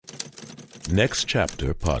Next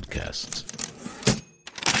Chapter Podcasts.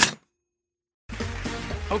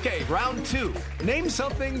 Okay, round two. Name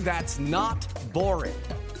something that's not boring.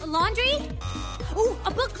 A laundry? Ooh,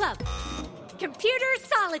 a book club. Computer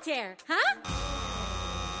solitaire, huh?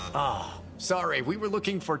 Ah, sorry, we were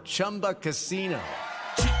looking for Chumba Casino.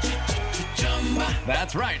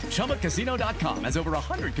 That's right, ChumbaCasino.com has over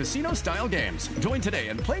 100 casino-style games. Join today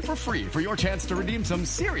and play for free for your chance to redeem some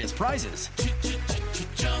serious prizes.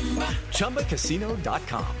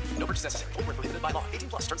 ChumbaCasino.com. No purchase necessary. Void where prohibited by law. 18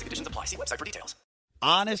 plus. Terms and conditions apply. See website for details.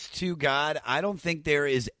 Honest to God, I don't think there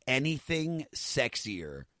is anything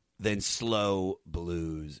sexier than slow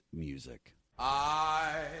blues music.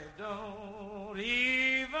 I don't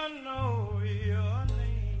even know your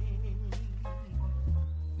name.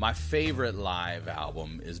 My favorite live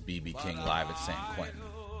album is B.B. King Live at San Quentin.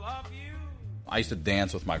 I used to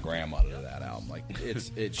dance with my grandmother to that album. Like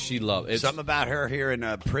she loved it. Something about her hearing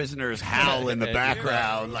a prisoner's howl in the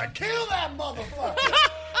background, like kill that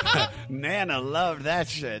motherfucker. Nana loved that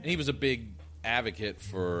shit. He was a big advocate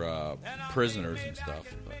for prisoners and stuff,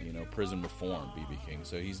 prison reform, B.B. King.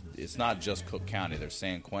 So it's not just Cook County. There's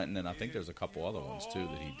San Quentin, and I think there's a couple other ones, too,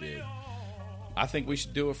 that he did. I think we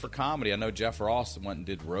should do it for comedy. I know Jeff Ross went and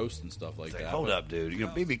did roast and stuff like that. Hold up,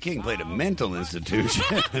 dude. B.B. King played a mental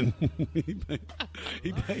institution.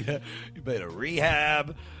 he played a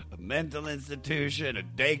rehab, a mental institution, a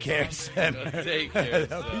daycare center.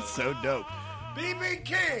 That would be so dope. B.B.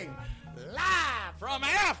 King, live from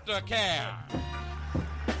Aftercare.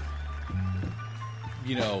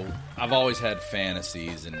 I've always had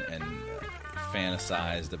fantasies and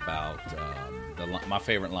fantasized about my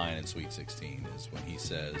favorite line in Sweet 16 is when he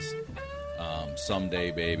says, someday,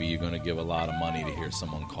 baby, you're going to give a lot of money to hear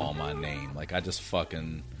someone call my name. Like, I just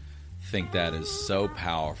fucking think that is so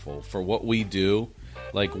powerful for what we do.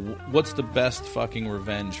 Like, what's the best fucking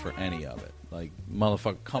revenge for any of it? Like,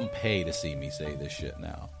 motherfucker, come pay to see me say this shit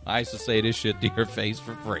now. I used to say this shit to your face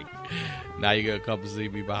for free. Now you gotta come see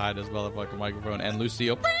me behind this motherfucking microphone. And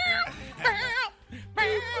Lucille.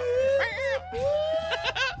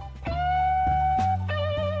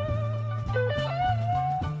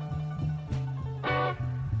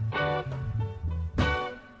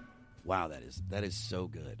 Wow, that is so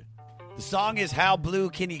good. The song is How Blue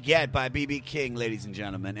Can You Get by B.B. King, ladies and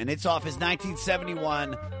gentlemen, and it's off his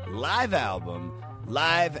 1971 live album,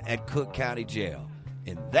 Live at Cook County Jail.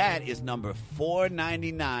 And that is number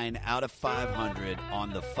 499 out of 500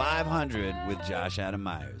 on the 500 with Josh Adam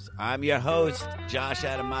Myers. I'm your host, Josh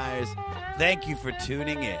Adam Myers. Thank you for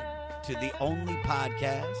tuning in to the only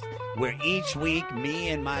podcast where each week me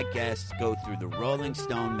and my guests go through the Rolling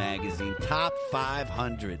Stone magazine top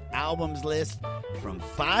 500 albums list from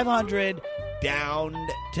 500 down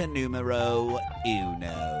to numero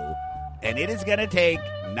uno. And it is going to take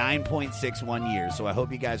 9.61 years. So I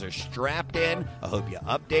hope you guys are strapped in. I hope you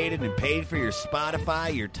updated and paid for your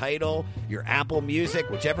Spotify, your Tidal, your Apple Music,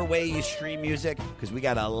 whichever way you stream music, because we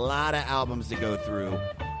got a lot of albums to go through.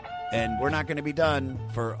 And we're not going to be done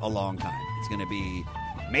for a long time. It's going to be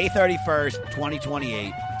May 31st,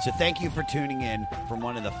 2028. So thank you for tuning in from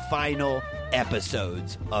one of the final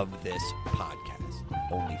episodes of this podcast.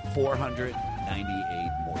 Only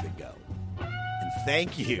 498 more to go. And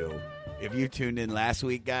thank you. If you tuned in last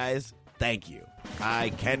week, guys, thank you.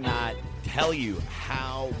 I cannot tell you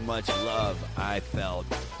how much love I felt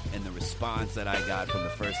and the response that I got from the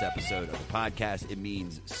first episode of the podcast. It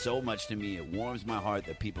means so much to me. It warms my heart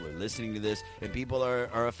that people are listening to this and people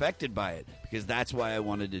are affected by it, because that's why I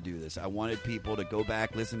wanted to do this. I wanted people to go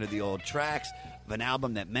back, listen to the old tracks of an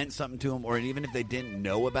album that meant something to them, or even if they didn't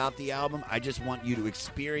know about the album, I just want you to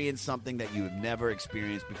experience something that you have never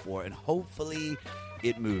experienced before, and hopefully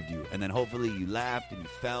it moved you. And then hopefully you laughed and you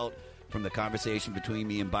felt from the conversation between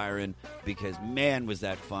me and Byron, because, man, was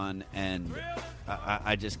that fun. And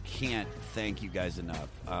I just can't thank you guys enough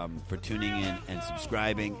for tuning in and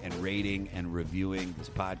subscribing and rating and reviewing this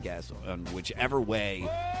podcast on whichever way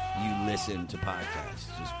you listen to podcasts.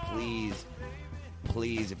 Just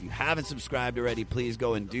please, if you haven't subscribed already, please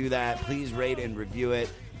go and do that. Please rate and review it.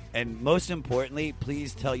 And most importantly,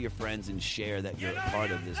 please tell your friends and share that you're a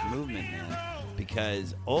part of this movement, man.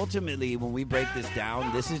 Because ultimately, when we break this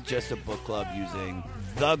down, this is just a book club using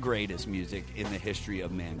the greatest music in the history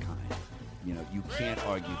of mankind. You know, you can't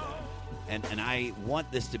argue that. And I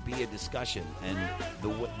want this to be a discussion. And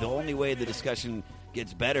the only way the discussion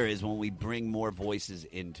gets better is when we bring more voices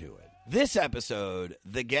into it. This episode,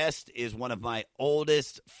 the guest is one of my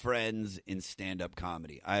oldest friends in stand-up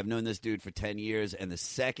comedy. I have known this dude for 10 years, and the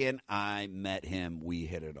second I met him, we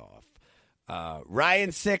hit it off. Ryan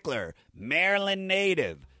Sickler, Maryland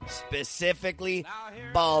native, specifically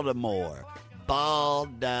Baltimore.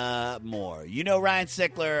 Baltimore. You know Ryan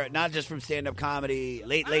Sickler, not just from stand-up comedy,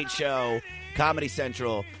 Late Show, Comedy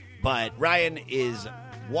Central, but Ryan is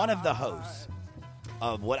one of the hosts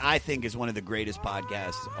of what I think is one of the greatest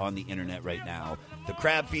podcasts on the internet right now, The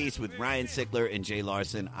Crab Feast with Ryan Sickler and Jay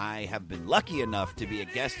Larson. I have been lucky enough to be a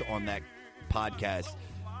guest on that podcast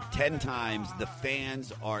 10 times. The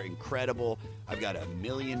fans are incredible. I've got a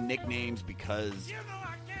million nicknames because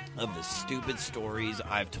of the stupid stories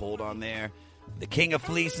I've told on there. The King of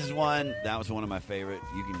Fleece is one. That was one of my favorite.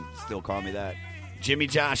 You can still call me that. Jimmy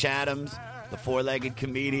Josh Adams, the four-legged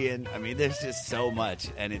comedian. I mean, there's just so much,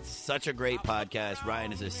 and it's such a great podcast.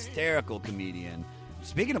 Ryan is a hysterical comedian.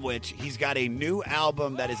 Speaking of which, he's got a new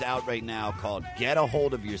album that is out right now called Get a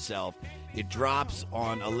Hold of Yourself. It drops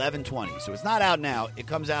on 11/20, so it's not out now. It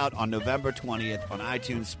comes out on November 20th on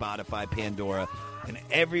iTunes, Spotify, Pandora, and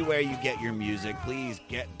everywhere you get your music. Please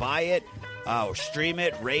buy it, or stream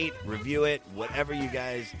it, rate, review it, whatever you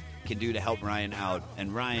guys can do to help Ryan out.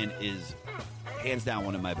 And Ryan is hands down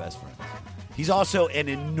one of my best friends. He's also an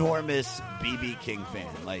enormous B.B. King fan.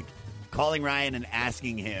 Like, calling Ryan and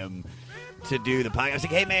asking him to do the podcast. I was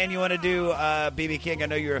like, hey, man, you want to do B.B. King? I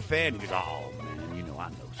know you're a fan. He goes, oh, man, you know, I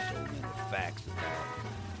know so many facts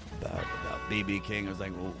about B.B. King. I was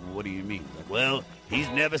like, well, what do you mean? Like, well, he's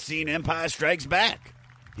never seen Empire Strikes Back.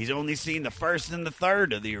 He's only seen the first and the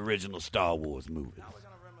third of the original Star Wars movies.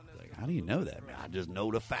 Like, how do you know that, man? I just know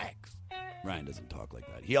the facts. Ryan doesn't talk like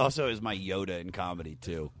that. He also is my Yoda in comedy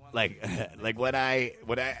too. Like when I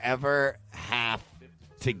ever have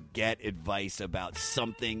to get advice about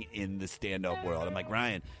something in the stand-up world, I'm like,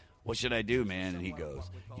 Ryan, what should I do, man? And he goes,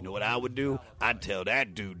 you know what I would do? I'd tell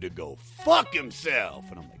that dude to go fuck himself.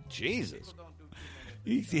 And I'm like, Jesus.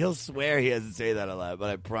 He'll swear he doesn't say that a lot, but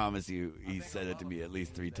I promise you he said it to me at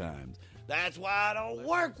least 3 times. That's why I don't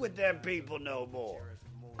work with them people no more.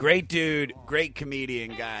 Great dude, great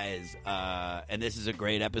comedian, guys, and this is a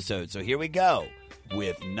great episode. So here we go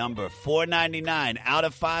with number 499 out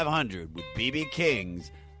of 500 with B.B.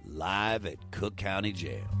 King's live at Cook County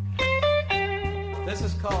Jail. This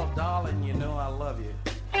is called Darling, You Know I Love You.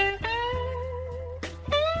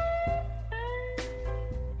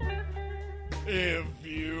 If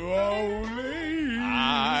you only...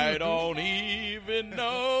 I don't even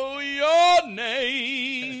know your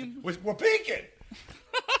name. We're peeking.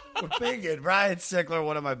 We're peeking. Ryan Sickler,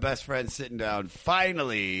 one of my best friends, sitting down.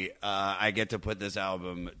 Finally, I get to put this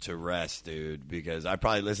album to rest, dude, because I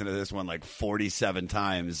probably listened to this one like 47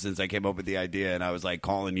 times since I came up with the idea, and I was like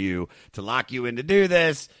calling you to lock you in to do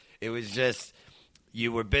this. It was just...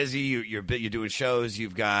 You were busy. You're doing shows.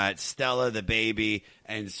 You've got Stella, the baby,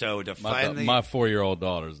 and so to finally, my 4-year-old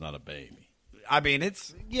daughter is not a baby. I mean,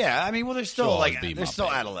 it's well, there's still She'll still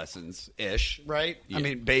adolescence ish, right? Yeah. I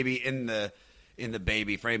mean, baby in the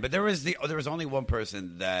baby frame, but there was only one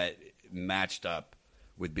person that matched up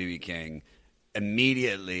with B.B. King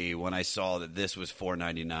immediately when I saw that this was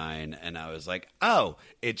 $4.99, and I was like, oh,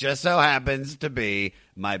 it just so happens to be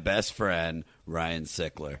my best friend Ryan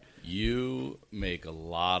Sickler. You make a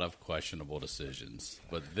lot of questionable decisions,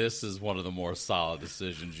 but this is one of the more solid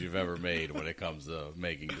decisions you've ever made when it comes to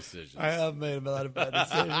making decisions. I have made a lot of bad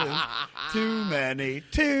decisions.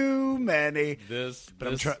 Too many.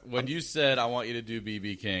 When you said I want you to do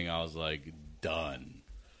B.B. King, I was like, done.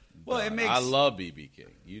 Well, it makes. I love B.B. King.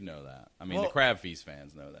 You know that. I mean, the Crab Feast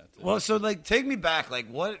fans know that too. Well, so like, take me back.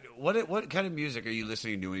 Like, what kind of music are you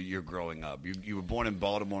listening to when you're growing up? You were born in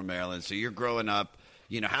Baltimore, Maryland, so you're growing up.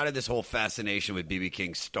 You know, how did this whole fascination with B.B.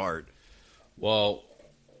 King start? Well,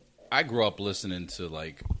 I grew up listening to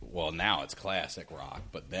now it's classic rock,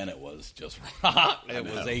 but then it was just rock. It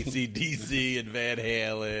was AC/DC and Van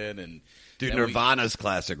Halen and dude, Nirvana's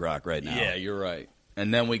classic rock right now. Yeah, you're right.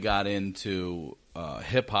 And then we got into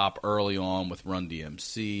hip hop early on with Run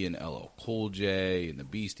DMC and LL Cool J and the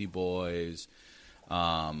Beastie Boys.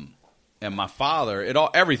 And my father,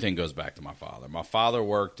 everything goes back to my father. My father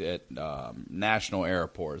worked at National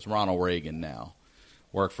Airports, Ronald Reagan now,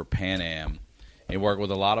 worked for Pan Am. He worked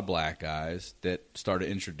with a lot of black guys that started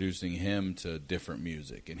introducing him to different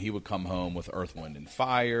music. And he would come home with Earth, Wind, and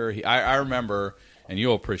Fire. I remember, and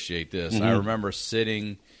you'll appreciate this, I remember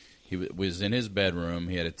sitting... He was in his bedroom.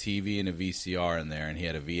 He had a TV and a VCR in there, and he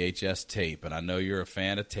had a VHS tape. And I know you're a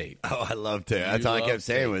fan of tape. Oh, I love tape. That's all I kept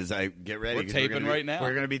saying was, "Get ready." We're taping right now.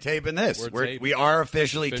 We're going to be taping this. We are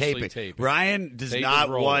officially taping. Ryan does not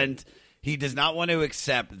want. He does not want to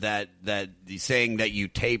accept that saying that you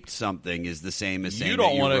taped something is the same as saying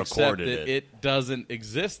that you recorded it. It doesn't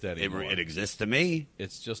exist anymore. It exists to me.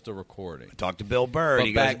 It's just a recording. I talked to Bill Burr.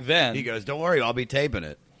 But back then, he goes, "Don't worry, I'll be taping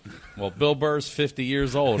it." Well, Bill Burr's 50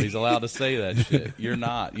 years old. He's allowed to say that shit. You're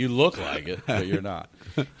not. You look like it, but you're not.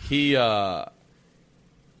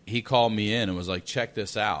 He called me in and was like, check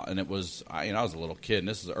this out. And it was, I was a little kid, and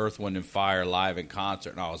this is Earth, Wind, and Fire live in concert,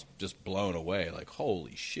 and I was just blown away, like,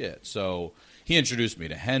 holy shit. So he introduced me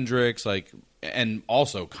to Hendrix, and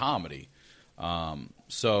also comedy.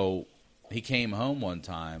 So he came home one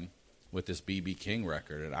time with this B.B. King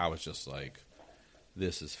record, and I was just like,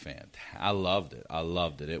 this is fantastic. I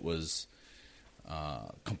loved it. It was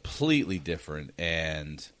completely different,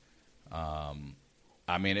 and it was.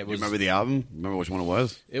 You remember the album? Remember which one it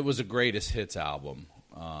was? It was a greatest hits album.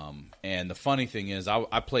 And the funny thing is,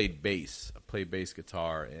 I played bass. I played bass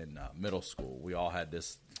guitar in middle school. We all had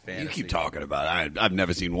this fantasy. You keep talking about it. I've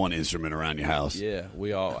never seen one instrument around your house. Yeah,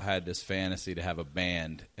 we all had this fantasy to have a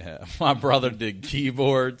band. My brother did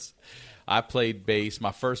keyboards. I played bass.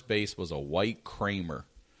 My first bass was a white Kramer.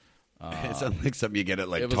 It sounds like something you get at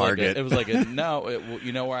Target.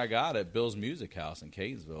 You know where I got it? Bill's Music House in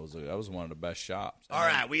Catonsville. That was one of the best shops. All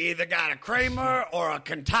right, we either got a Kramer or a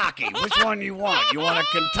Kentucky. Which one you want? You want a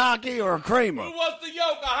Kentucky or a Kramer? Who wants the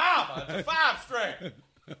Yokohama? It's a 5-string.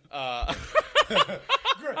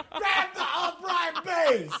 Grab the upright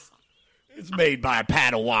bass. It's made by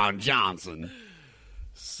Padawan Johnson.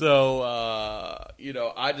 So,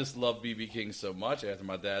 I just love B.B. King so much after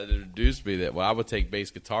my dad introduced me that, I would take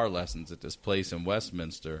bass guitar lessons at this place in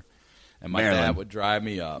Westminster, and my dad would drive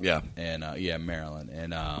me up. Yeah. And, Maryland.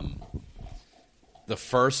 And the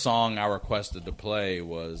first song I requested to play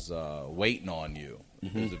was Waiting on You.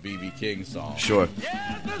 It was a B.B. King song. Sure.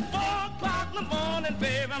 Yes, it's 4 o'clock in the morning,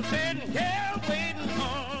 babe. I'm sitting here waiting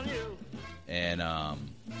on you. And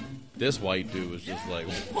this white dude was just like,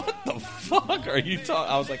 what the fuck are you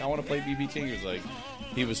talking? I was like, I want to play B.B. King.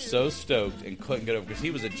 He was so stoked and couldn't get over, because he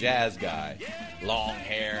was a jazz guy, long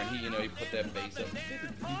hair, and he put that bass up,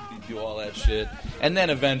 do all that shit. And then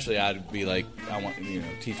eventually I'd be like, I want,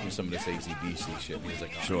 teach me some of this AC/DC shit. And he was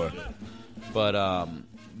like, oh, sure. But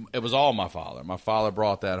it was all my father. My father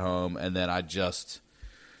brought that home, and then I just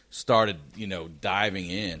started, diving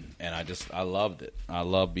in, and I loved it. I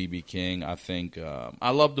love B.B. King. I think I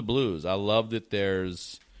love the blues. I love that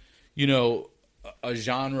there's, a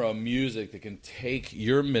genre of music that can take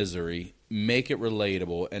your misery, make it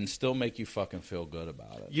relatable, and still make you fucking feel good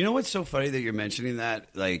about it. You know what's so funny that you're mentioning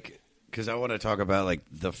that? Because I want to talk about,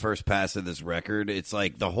 the first pass of this record. It's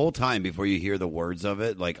the whole time before you hear the words of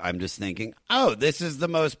it, I'm just thinking, oh, this is the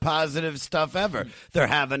most positive stuff ever. They're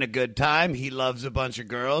having a good time. He loves a bunch of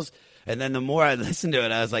girls. And then the more I listened to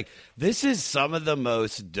it, I was like, this is some of the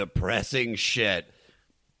most depressing shit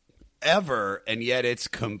ever. And yet it's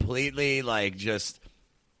completely, just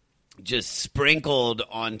sprinkled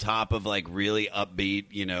on top of, really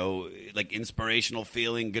upbeat, inspirational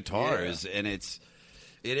feeling guitars. Yeah. And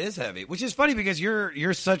it is heavy, which is funny because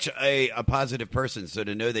you're such a positive person. So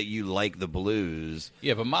to know that you like the blues.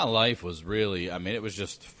 Yeah, but my life was really, it was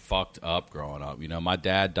just fucked up growing up. My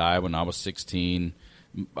dad died when I was 16.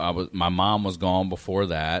 My mom was gone before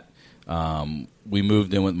that. We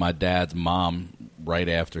moved in with my dad's mom right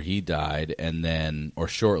after he died, or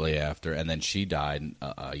shortly after, and then she died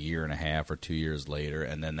a year and a half or 2 years later,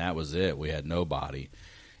 and then that was it. We had nobody.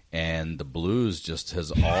 And the blues just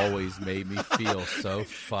has always made me feel so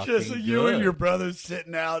fucking just good. You and your brother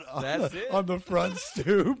sitting out on the front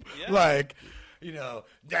stoop, yeah.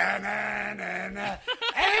 Da-na-na-na,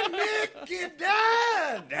 and Nicky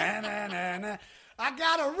da-na-na-na. I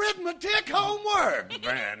got arithmetic homework.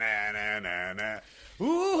 Da-na-na-na-na.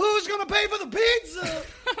 Ooh, who's going to pay for the pizza?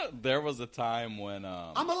 There was a time when...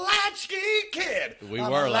 I'm a latchkey kid. We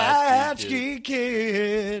were a latchkey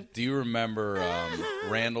kid. Do you remember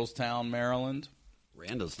Randallstown, Maryland?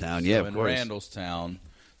 Randallstown, yeah, of course. In Randallstown,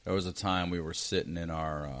 there was a time we were sitting in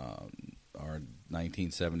our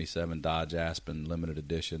 1977 Dodge Aspen limited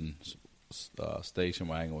edition station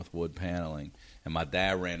wagon with wood paneling, and my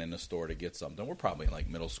dad ran in the store to get something. We're probably in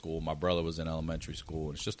middle school. My brother was in elementary school,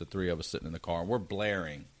 and it's just the three of us sitting in the car, and we're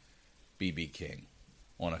blaring B.B. King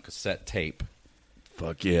on a cassette tape.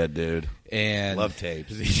 Fuck yeah, dude. And love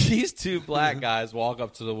tapes. These two black guys walk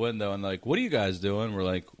up to the window and what are you guys doing? We're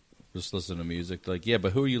like, just listening to music. They're like, yeah,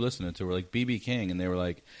 but who are you listening to? We're like, B.B. King. And they were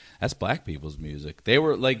like, that's black people's music. They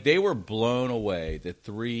were blown away that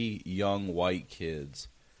three young white kids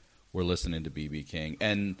were listening to B.B. King.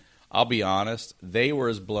 And I'll be honest, they were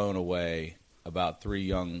as blown away about three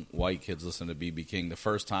young white kids listening to B.B. King the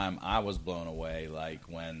first time I was blown away,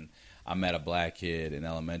 when I met a black kid in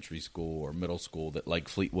elementary school or middle school that liked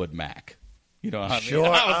Fleetwood Mac. You know what I mean? Sure.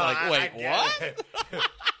 I was like, wait, what?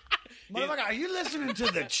 Motherfucker, are you listening to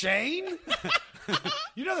The Chain?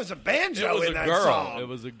 You know, there's a banjo It was in a that girl. song. It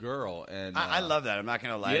was a girl, and I love that. I'm not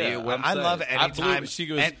going to lie to you. I'm I saying, love any time. She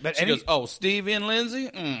goes, oh, Stevie and Lindsay?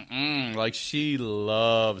 Like, she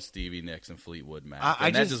loves Stevie Nicks and Fleetwood Mac.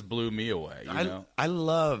 And that just blew me away, you know? I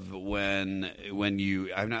love when you,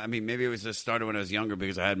 maybe it was just started when I was younger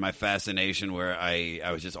because I had my fascination where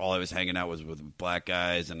I was just, all I was hanging out was with black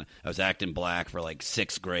guys, and I was acting black for like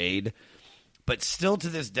 6th grade. But still to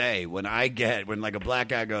this day, when like a black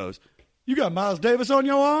guy goes, "You got Miles Davis on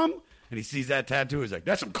your arm?" and he sees that tattoo, he's like,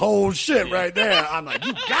 "That's some cold shit right there." I'm like,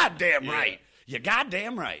 "You goddamn right. You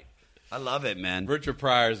goddamn right." I love it, man. Richard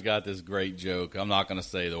Pryor's got this great joke. I'm not going to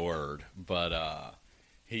say the word, but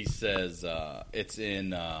he says it's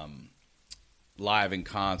in Live in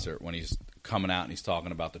Concert when he's coming out and he's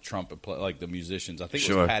talking about the trumpet play, like the musicians. I think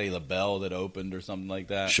it was Patti LaBelle that opened or something like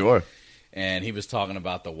that. Sure. And he was talking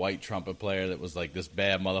about the white trumpet player that was like this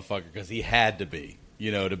bad motherfucker because he had to be,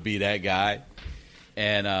 to be that guy.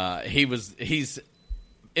 And he's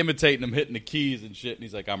imitating him, hitting the keys and shit. And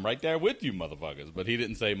he's like, "I'm right there with you, motherfuckers." But he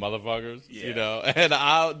didn't say motherfuckers, And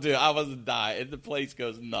I wasn't dying. And the place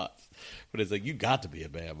goes nuts. But it's like, you got to be a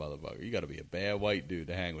bad motherfucker. You got to be a bad white dude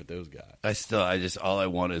to hang with those guys. All I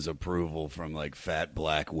want is approval from like fat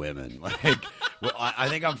black women. Like, I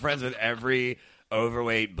think I'm friends with every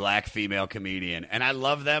overweight black female comedian, and I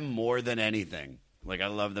love them more than anything. Like, I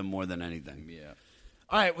love them more than anything. Yeah.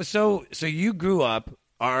 All right. Well, so you grew up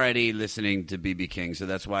already listening to B.B. King, so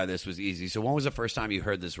that's why this was easy. So when was the first time you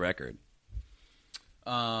heard this record?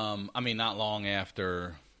 Not long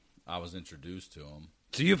after I was introduced to him.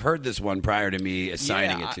 So you've heard this one prior to me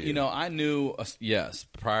assigning it to you. I knew, yes,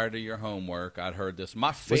 prior to your homework, I'd heard this.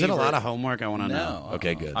 My favorite. Was it a lot of homework? I want to know.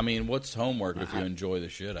 Okay, good. What's homework if you enjoy the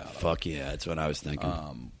shit out of it? Fuck yeah, that's what I was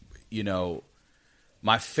thinking.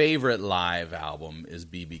 My favorite live album is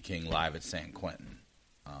B.B. King Live at San Quentin.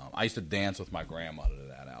 I used to dance with my grandmother to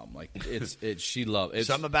that album. Like, she loved it.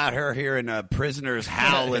 Something about her hearing prisoners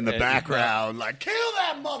howl in the background, like, "Kill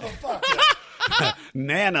that motherfucker."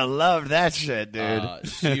 Nana loved that shit, dude.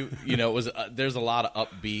 It was there's a lot of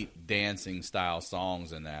upbeat dancing style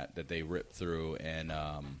songs in that they ripped through, and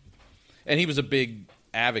he was a big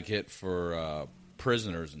advocate for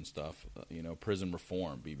prisoners and stuff. Prison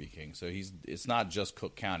reform, B.B. King. So it's not just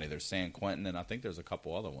Cook County. There's San Quentin, and I think there's a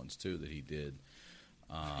couple other ones too that he did.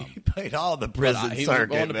 He played all the prison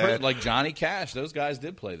circuit, man. Like Johnny Cash, those guys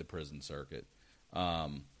did play the prison circuit.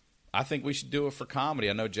 I think we should do it for comedy.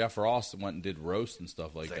 I know Jeff Ross went and did roast and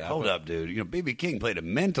stuff like that. Hold up, dude. B.B. King played a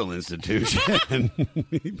mental institution.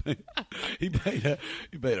 he played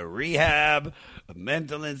a rehab, a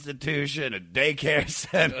mental institution, a daycare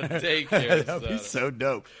center. That'd be so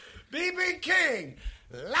dope. B.B. King,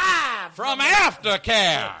 live from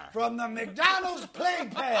Aftercare, from the McDonald's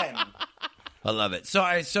playpen. I love it.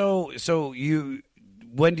 So you.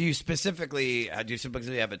 When do you specifically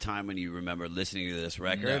have a time when you remember listening to this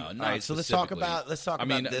record? No, not all right, so let's talk about this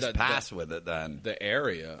pass with it then. The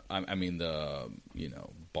area, the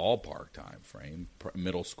ballpark time frame,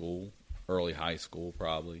 middle school, early high school,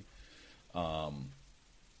 probably, and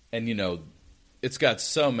it's got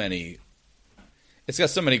so many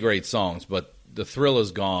great songs, but The Thrill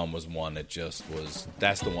Is Gone was one that just was.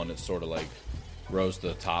 That's the one that sort of like rose to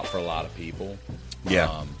the top for a lot of people.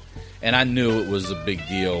 Yeah. And I knew it was a big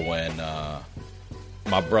deal when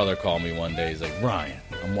my brother called me one day. He's like, "Ryan,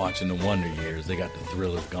 I'm watching The Wonder Years. They got The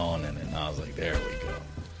Thrill Is Gone in it." And I was like, there we go.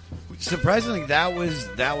 Surprisingly, that was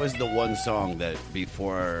the one song that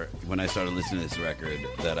before, when I started listening to this record,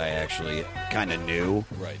 that I actually kind of knew.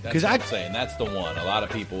 Right. That's what I'm saying. That's the one. A lot of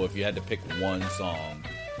people, if you had to pick one song,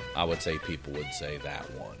 I would say people would say that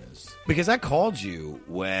one is. Because I called you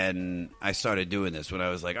when I started doing this, when I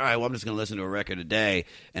was like, all right, well, I'm just going to listen to a record a day.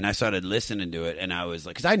 And I started listening to it, and I was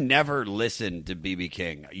like, because I never listened to B.B.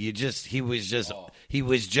 King. He was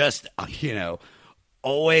just,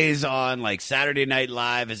 always on like Saturday Night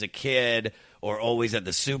Live as a kid, or always at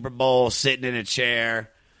the Super Bowl sitting in a chair.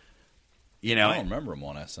 I don't remember him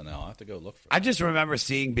on SNL. I have to go look for him. I just remember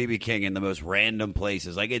seeing B.B. King in the most random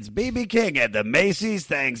places. Like, it's B.B. King at the Macy's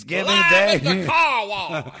Thanksgiving Day. The car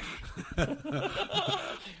wash.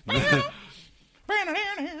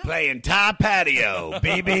 Playing Thai Patio.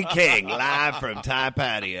 B.B. King live from Thai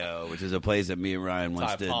Patio, which is a place that me and Ryan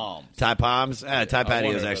once did. Thai Palms? Thai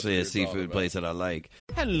Patio is actually a seafood place that I like.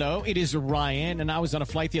 Hello, it is Ryan, and I was on a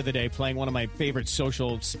flight the other day playing one of my favorite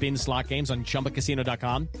social spin slot games on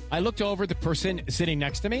ChumbaCasino.com. I looked over at the person sitting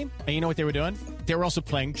next to me, and you know what they were doing? They were also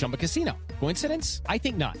playing Chumba Casino. Coincidence? I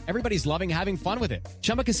think not. Everybody's loving having fun with it.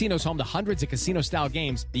 Chumba Casino is home to hundreds of casino-style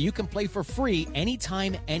games that you can play for free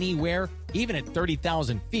anytime, anywhere, even at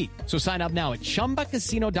 30,000 feet. So sign up now at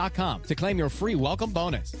ChumbaCasino.com to claim your free welcome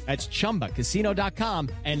bonus. That's ChumbaCasino.com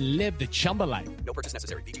and live the Chumba life. No purchase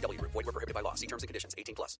necessary. VGW Group. Void where prohibited by law. See terms and conditions.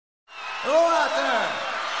 18+. Hello out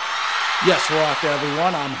there. Yes, hello out there,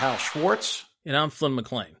 everyone. I'm Hal Schwartz. And I'm Flynn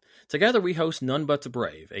McLean. Together we host None But the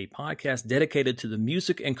Brave, a podcast dedicated to the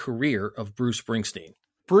music and career of Bruce Springsteen.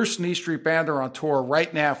 Bruce and E Street Band are on tour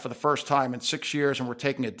right now for the first time in 6 years, and we're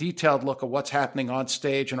taking a detailed look at what's happening on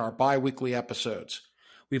stage in our bi-weekly episodes.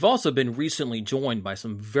 We've also been recently joined by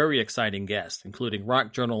some very exciting guests, including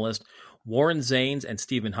rock journalist Warren Zanes and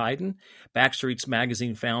Stephen Hayden, Backstreet's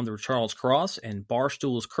Magazine founder Charles Cross, and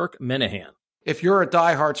Barstool's Kirk Minahan. If you're a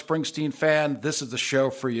diehard Springsteen fan, this is the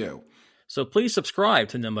show for you. So please subscribe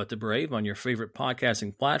to None But the Brave on your favorite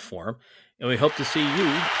podcasting platform, and we hope to see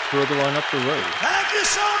you further on up the road. Thank you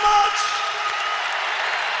so much.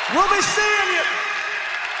 We'll be seeing you.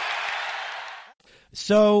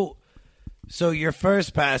 So your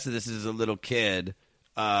first pass of this as a little kid,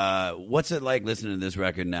 what's it like listening to this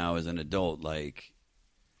record now as an adult? Like,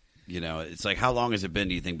 you know, it's like, how long has it been,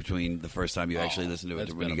 do you think, between the first time you actually listened to it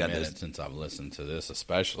It's to when been you a got minute this? since I've listened to this,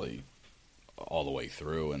 especially all the way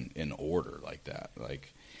through and in order like that.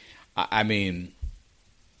 Like, I mean,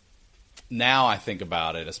 now I think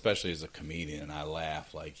about it, especially as a comedian, and I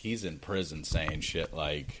laugh. Like, he's in prison saying shit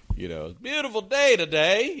like, you know, beautiful day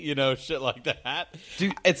today, you know, shit like that.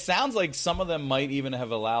 Dude, it sounds like some of them might even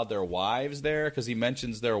have allowed their wives there, because he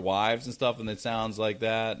mentions their wives and stuff, and it sounds like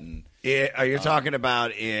that. And You're talking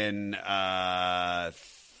about in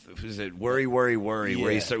is it Worry, Worry, Worry?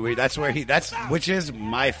 Yeah. Which is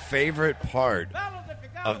my favorite part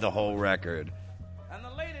of the whole record.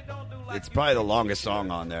 It's probably the longest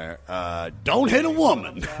song on there. Don't hit a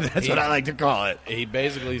woman. That's what I like to call it. He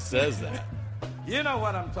basically says that. You know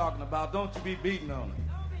what I'm talking about. Don't you be beating on her.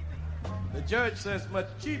 The judge says much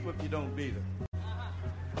cheaper if you don't beat her.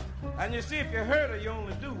 And you see, if you hurt her, you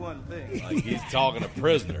only do one thing. Like, he's talking to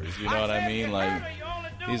prisoners, you know what I mean? Like,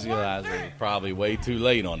 these guys are probably way too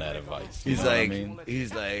late on that advice. He's know what I like, mean?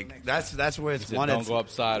 that's where it's one. Don't go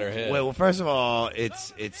upside her head. Well, first of all,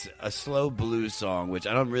 it's a slow blues song, which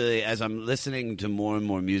I don't really. As I'm listening to more and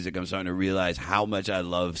more music, I'm starting to realize how much I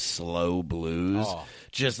love slow blues. Oh.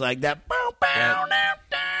 Just like that.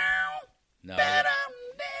 No.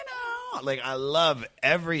 Like, I love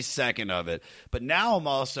every second of it. But now I'm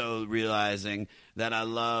also realizing that I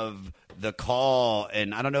love the call,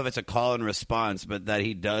 and I don't know if it's a call and response, but that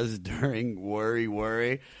he does during Worry,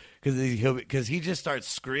 Worry. Because he just starts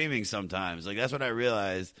screaming sometimes. Like, that's what I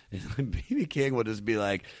realized. B.B. King will just be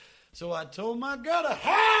like, so I told my girl to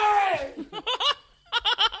hurry!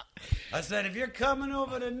 I said, if you're coming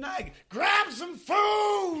over tonight, grab some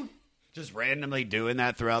food! Just randomly doing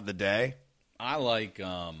that throughout the day. I like,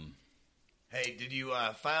 Hey, did you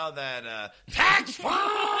file that tax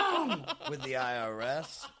form with the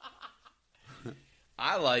IRS?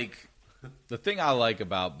 the thing I like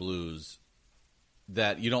about blues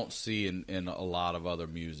that you don't see in a lot of other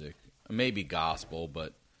music, maybe gospel,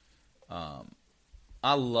 but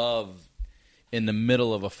I love in the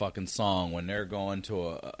middle of a fucking song when they're going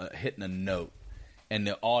to hitting a note and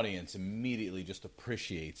the audience immediately just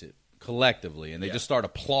appreciates it collectively, and they just start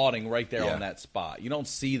applauding right there on that spot. You don't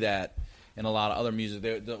see that in a lot of other music.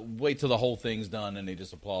 They wait till the whole thing's done and they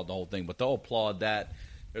just applaud the whole thing, but they'll applaud that.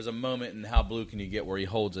 There's a moment in How Blue Can You Get where he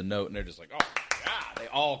holds a note and they're just like, oh my God. They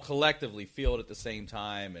all collectively feel it at the same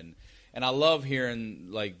time, and I love hearing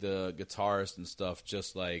like the guitarist and stuff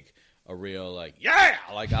just like a real like, yeah,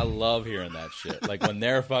 like I love hearing that shit. Like when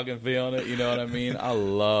they're fucking feeling it, you know what I mean? I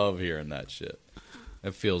love hearing that shit.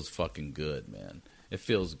 It feels fucking good, man. It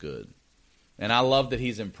feels good. And I love that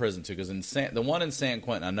he's in prison, too, because the one in San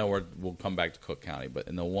Quentin, I know we'll come back to Cook County, but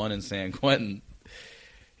in the one in San Quentin,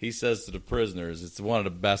 he says to the prisoners, it's one of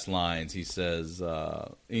the best lines. He says,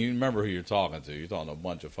 you remember who you're talking to. You're talking to a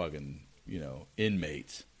bunch of fucking,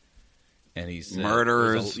 inmates. And he said,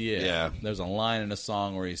 murderers. There's a line in the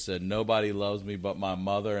song where he said, nobody loves me but my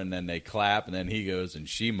mother, and then they clap, and then he goes, and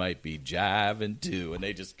she might be jiving too, and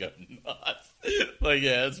they just go nuts. Like,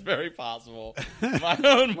 yeah, it's very possible. My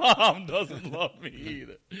own mom doesn't love me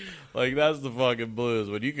either. Like, that's the fucking blues.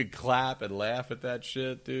 When you could clap and laugh at that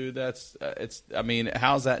shit, dude, that's, I mean,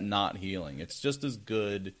 how's that not healing? It's just as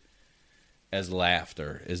good as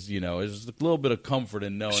laughter. There's a little bit of comfort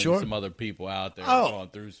in knowing some other people out there are going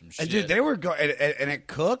through some shit. And dude, they were and at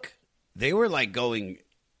Cook, they were like going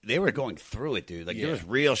through it, dude. Like there was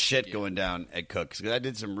real shit going down at Cook. Because I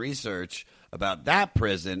did some research about that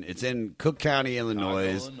prison. It's in Cook County,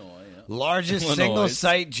 Illinois. Largest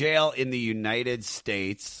single-site jail in the United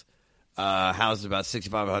States. Houses about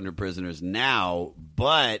 6,500 prisoners now.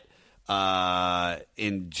 But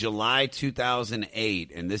in July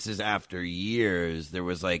 2008, and this is after years, there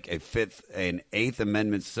was like an Eighth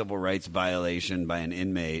Amendment civil rights violation by an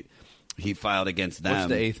inmate. He filed against them. What's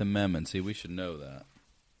the Eighth Amendment? See, we should know that.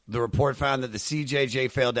 The report found that the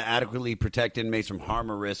CJJ failed to adequately protect inmates from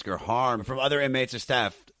harm or risk or harm from other inmates or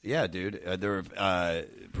staff. Yeah, dude. They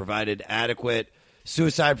provided adequate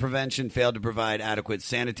suicide prevention, failed to provide adequate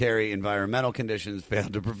sanitary environmental conditions,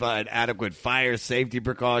 failed to provide adequate fire safety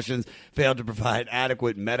precautions, failed to provide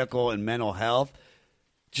adequate medical and mental health.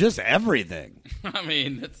 Just everything. I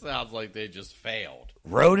mean, it sounds like they just failed.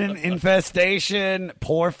 Rodent infestation,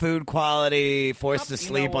 poor food quality, forced to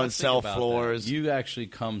sleep on cell floors. You actually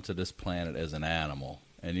come to this planet as an animal,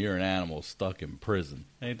 and you're an animal stuck in prison.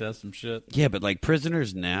 Ain't that some shit? Yeah, but like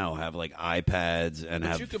prisoners now have like iPads and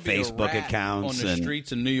have Facebook accounts on the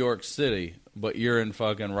streets in New York City, but you're in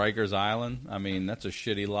fucking Rikers Island. I mean, that's a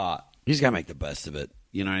shitty lot. You just gotta make the best of it.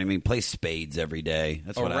 You know what I mean? Play spades every day.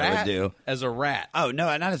 That's what I would do. As a rat. Oh, no,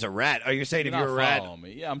 not as a rat. Oh, you're saying if you're a rat?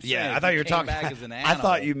 Me. Yeah, I'm saying. Yeah, I thought you were talking. Back as an I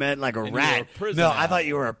thought you meant like a rat. No, I thought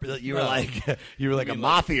you were like a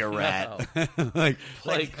mafia rat. Like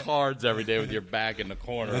play cards every day with your back in the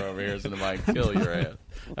corner over here, so nobody can kill your ass.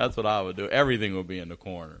 That's what I would do. Everything would be in the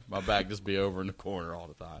corner. My back just be over in the corner all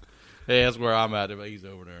the time. Hey, that's where I'm at. He's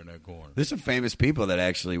over there in that corner. There's some famous people that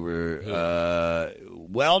actually were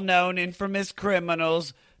well-known, infamous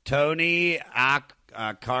criminals. Tony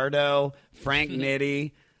Accardo, Frank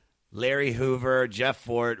Nitti, Larry Hoover, Jeff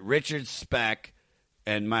Fort, Richard Speck,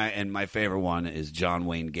 and my favorite one is John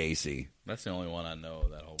Wayne Gacy. That's the only one I know of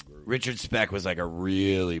that whole group. Richard Speck was like a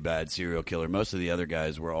really bad serial killer. Most of the other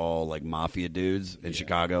guys were all like mafia dudes in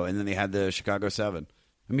Chicago, and then they had the Chicago 7.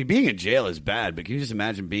 I mean, being in jail is bad, but can you just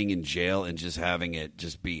imagine being in jail and just having it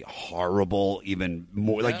just be horrible, even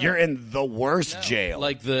more? Like, you're in the worst jail.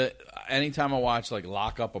 Like, anytime I watch, like,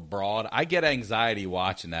 Lock Up Abroad, I get anxiety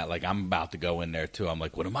watching that. Like, I'm about to go in there, too. I'm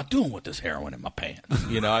like, what am I doing with this heroin in my pants?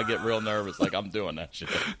 You know, I get real nervous, like, I'm doing that shit.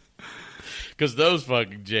 Because those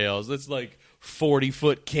fucking jails, it's like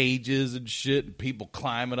 40-foot cages and shit, and people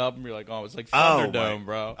climbing up, and you're like, oh, it's like Thunderdome,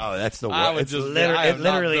 bro. Oh, that's the worst.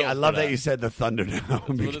 Literally, I love that you said the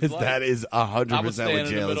Thunderdome, because that is 100% what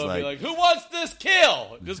jail is like. Like, who wants this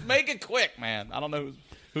kill? Just make it quick, man. I don't know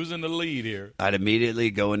who's in the lead here. I'd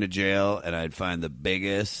immediately go into jail, and I'd find the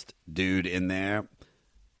biggest dude in there,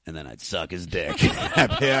 and then I'd suck his dick.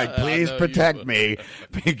 I'd be like, please protect me,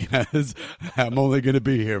 because I'm only going to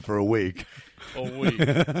be here for a week. A week.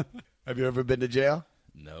 Have you ever been to jail?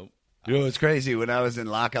 Nope. You know, it's crazy. When I was in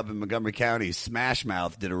lockup in Montgomery County, Smash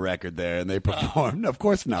Mouth did a record there, and they performed. Of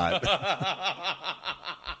course not.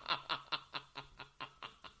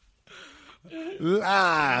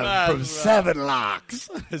 Live from Seven Locks,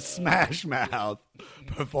 Smash Mouth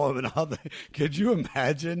performing all the. Could you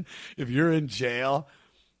imagine if you're in jail?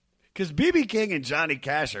 Because B.B. King and Johnny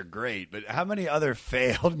Cash are great, but how many other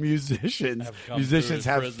failed musicians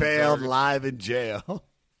have failed live in jail?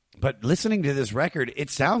 But listening to this record,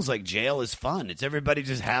 it sounds like jail is fun. It's everybody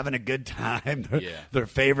just having a good time. Their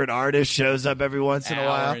favorite artist shows up every once in a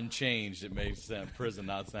while. Hour and change. It makes prison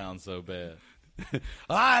not sound so bad.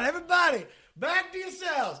 All right, everybody, back to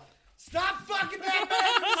yourselves. Stop fucking that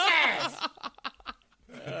man's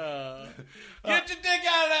ass. Get your dick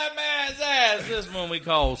out of that man's ass. This one we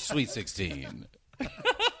call Sweet 16.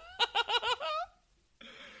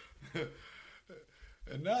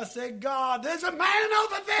 And I said, God, there's a man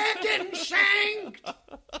over there getting shanked.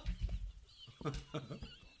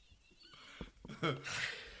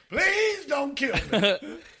 Please don't kill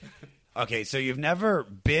me. Okay, so you've never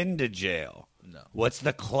been to jail. No. What's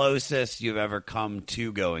the closest you've ever come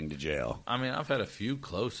to going to jail? I mean, I've had a few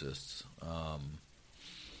closest. I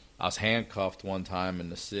was handcuffed one time in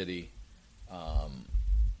the city.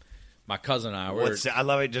 My cousin and I were. I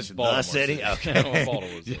love it. Just Baltimore City. Okay.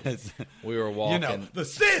 Baltimore City. Yes. We were walking. You know, the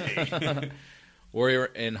city. We were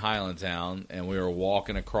in Highlandtown, and we were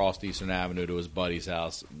walking across Eastern Avenue to his buddy's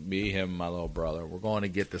house. Me, him, and my little brother. We're going to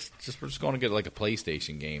get this. We're just going to get like a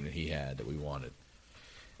PlayStation game that he had that we wanted.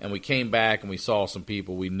 And we came back and we saw some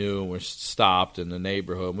people we knew, and we stopped in the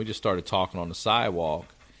neighborhood, and we just started talking on the sidewalk.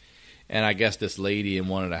 And I guess this lady in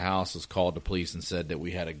one of the houses called the police and said that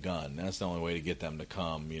we had a gun. That's the only way to get them to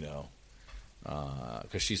come, you know,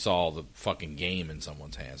 because she saw the fucking game in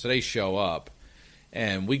someone's hand. So they show up,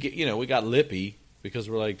 and we got lippy because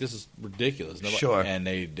we're like, this is ridiculous. Sure. And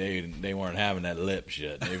they weren't having that lip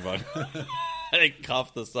shit. They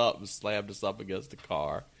cuffed us up and slammed us up against the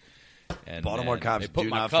car. And Baltimore cops they put do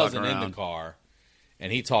my not cousin fuck in around. the car,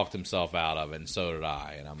 and he talked himself out of it, and so did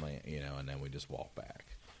I. And I'm like, and then we just walked back.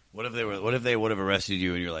 What if they would have arrested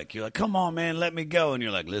you and you're like, come on, man, let me go. And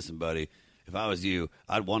you're like, listen, buddy, if I was you,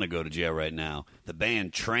 I'd want to go to jail right now. The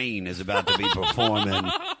band Train is about to be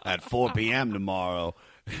performing at 4 p.m. tomorrow.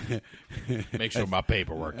 Make sure my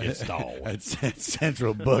paperwork gets stalled. At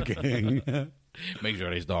Central Booking. Make sure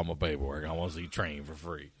they stall my paperwork. I want to see Train for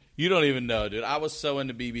free. You don't even know, dude. I was so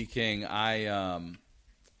into B.B. King. I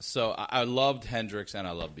loved Hendrix and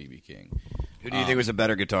I loved B.B. King. Who do you think was a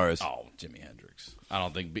better guitarist? Oh, Jimi Hendrix. I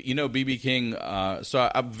don't think B.B. King.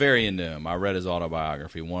 So I'm very into him. I read his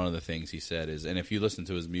autobiography. One of the things he said is, and if you listen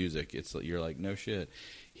to his music, you're like, no shit.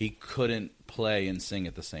 He couldn't play and sing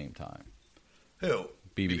at the same time. Who?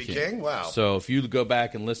 B.B. King? Wow. So if you go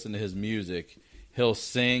back and listen to his music, he'll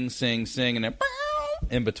sing, and then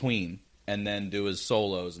in between, and then do his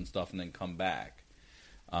solos and stuff, and then come back.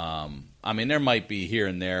 I mean, there might be here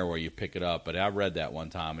and there where you pick it up, but I read that one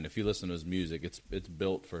time, and if you listen to his music, it's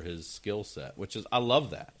built for his skill set, which is, I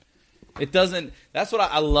love that. It doesn't. That's what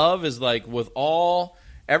I love is like with all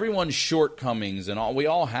everyone's shortcomings and all, we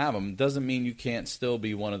all have them. Doesn't mean you can't still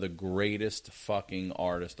be one of the greatest fucking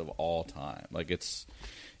artists of all time. Like it's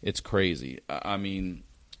crazy. I mean,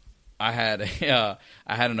 I had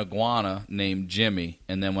an iguana named Jimmy,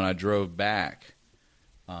 and then when I drove back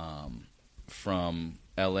from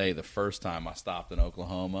L.A. the first time, I stopped in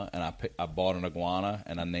Oklahoma, and I bought an iguana,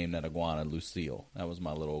 and I named that iguana Lucille. That was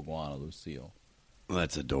my little iguana, Lucille. Well,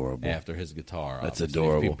 that's adorable. After his guitar. That's obviously.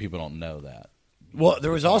 adorable. People don't know that. Well,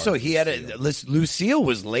 there was also Lucille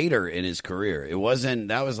was later in his career. It wasn't.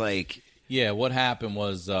 That was like. Yeah, what happened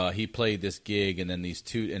was he played this gig, and then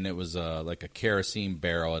and it was like a kerosene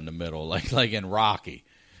barrel in the middle, like in Rocky,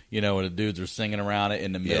 where the dudes were singing around it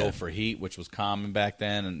in the middle for heat, which was common back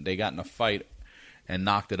then, and they got in a fight and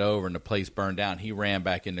knocked it over, and the place burned down. He ran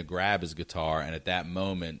back in to grab his guitar, and at that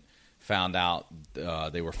moment found out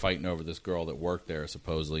they were fighting over this girl that worked there,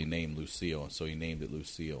 supposedly named Lucille, so he named it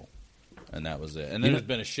Lucille. And that was it. And then there's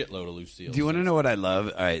been a shitload of Lucille. Do you want to know what I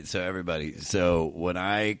love? All right, so everybody. So when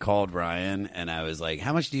I called Ryan and I was like,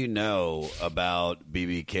 how much do you know about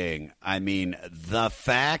B.B. King? I mean, the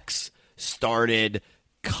facts started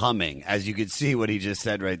coming. As you could see what he just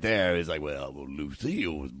said right there. He's like, well,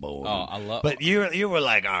 Lucille was born. Oh, I love. But you were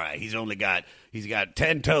like, all right, he's got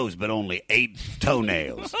 10 toes, but only 8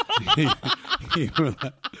 toenails.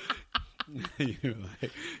 You were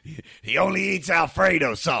like, he only eats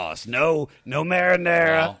Alfredo sauce. No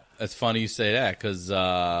marinara. Well, it's funny you say that because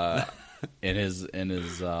in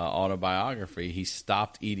his autobiography, he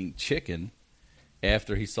stopped eating chicken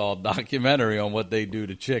after he saw a documentary on what they do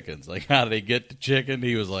to chickens, like how they get the chicken.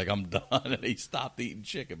 He was like, "I'm done," and he stopped eating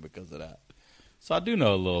chicken because of that. So I do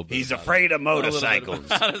know a little bit. He's afraid of motorcycles.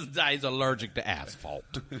 He's allergic to asphalt.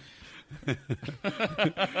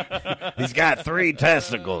 He's got 3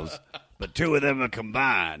 testicles. But 2 of them are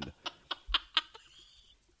combined.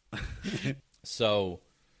 So,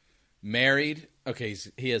 married. Okay,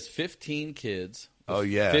 he has 15 kids. Oh,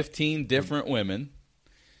 yeah. 15 different women.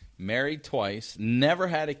 Married twice. Never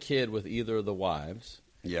had a kid with either of the wives.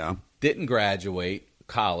 Yeah. Didn't graduate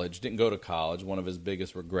college. Didn't go to college. One of his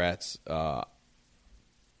biggest regrets.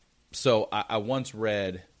 So, I once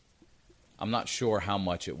read, I'm not sure how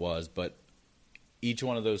much it was, but each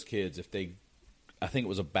one of those kids, I think it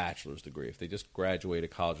was a bachelor's degree. If they just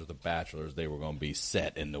graduated college with a bachelor's, they were going to be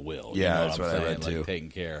set in the will. Yeah, you know that's what what I'm I saying? read like too. Taken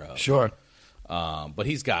care of. Sure. But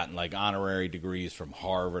he's gotten like honorary degrees from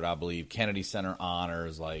Harvard, I believe, Kennedy Center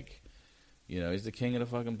honors. Like, he's the king of the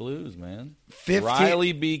fucking blues, man.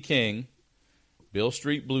 Riley B. King, Beale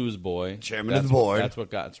Street Blues Boy, chairman of the board. That's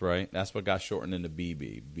what got shortened into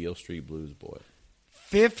BB, Beale Street Blues Boy.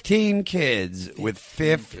 15 kids with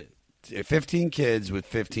 15 kids with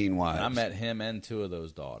 15 wives. And I met him and 2 of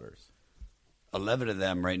those daughters. 11 of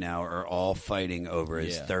them right now are all fighting over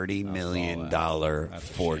his $30 million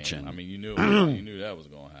fortune. I mean, you knew that was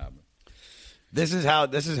going to happen. This is how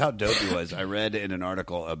dope he was. I read in an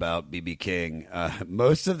article about B.B. King.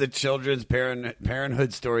 Most of the children's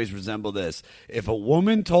parenthood stories resemble this. If a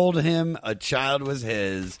woman told him a child was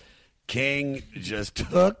his, King just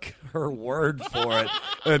took her word for it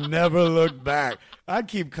and never looked back. I'd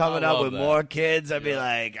keep coming up with more kids. I'd be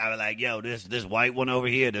like, yo, this white one over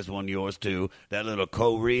here, this one yours too. That little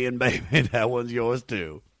Korean baby, that one's yours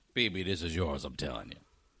too. Baby, this is yours, I'm telling you.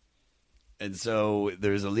 And so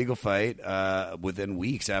there's a legal fight within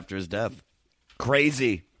weeks after his death.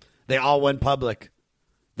 Crazy. They all went public.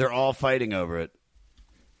 They're all fighting over it.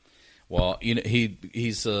 Well,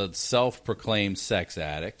 he's a self-proclaimed sex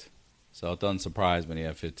addict. So it doesn't surprise me he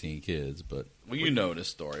had 15 kids. But you know this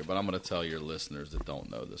story, but I'm going to tell your listeners that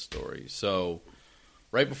don't know this story. So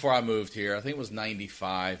right before I moved here, I think it was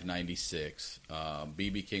 95, 96,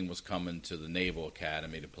 B.B. King was coming to the Naval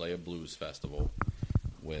Academy to play a blues festival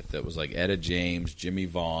it was like Etta James, Jimmy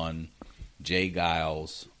Vaughn, Jay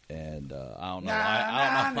Giles, and I don't know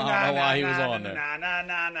why he was on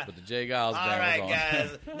there. But the Jay Giles band was on. All right,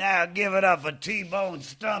 guys, now give it up for T-Bone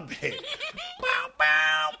Stumpy.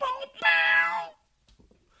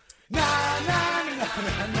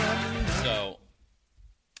 So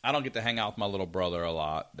I don't get to hang out with my little brother a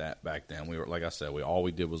lot. That back then, we were, like I said, all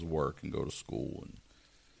we did was work and go to school, and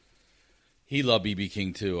he loved B.B.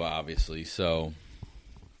 King too, obviously. So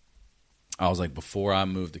I was like, before I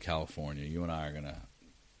move to California, you and I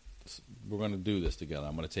we're gonna do this together.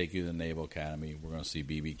 I'm gonna take you to the Naval Academy. We're gonna see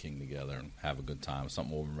B.B. King together and have a good time.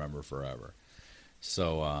 Something we'll remember forever.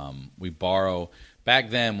 So we borrow. Back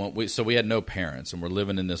then, we had no parents, and we're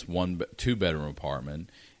living in this 2-bedroom apartment,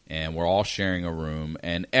 and we're all sharing a room,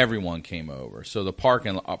 and everyone came over. So the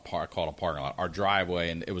parking lot, called a parking lot, our driveway,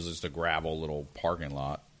 and it was just a gravel little parking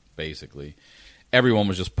lot, basically. Everyone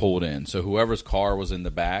was just pulled in. So whoever's car was in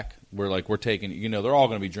the back, we're taking, they're all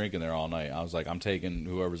going to be drinking there all night. I was like, I'm taking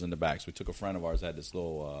whoever's in the back. So we took a friend of ours, had this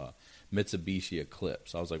little Mitsubishi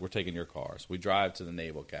Eclipse. I was like, we're taking your car. So we drive to the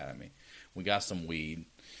Naval Academy. We got some weed.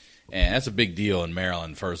 And that's a big deal in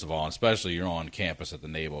Maryland, first of all, especially you're on campus at the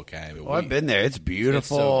Naval Academy. I've been there. It's beautiful, it's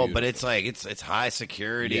so beautiful. But it's like it's high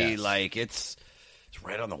security. Yes. Like it's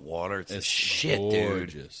right on the water. It's shit,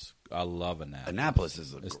 gorgeous. Dude. I love Annapolis.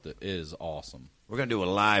 Annapolis is awesome. We're gonna do a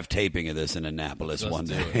live taping of this in Annapolis one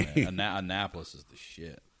day. Annapolis is the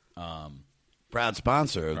shit. Proud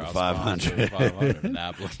sponsor of the 500.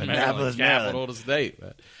 Annapolis, Maryland. Capital of the state.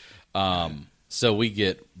 So we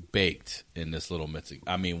get baked in this little Mitsubishi.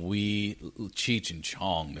 I mean, we Cheech and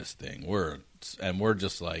Chong this thing. We're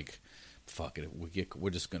just like, fuck it.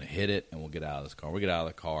 We're just gonna hit it, and we'll get out of this car. We get out of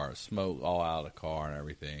the car, smoke all out of the car and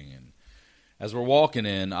everything. And as we're walking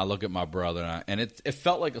in, I look at my brother, and it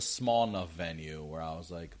felt like a small enough venue where I was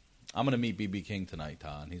like, I'm gonna meet B.B. King tonight,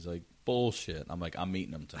 Todd. And he's like, bullshit. I'm like, I'm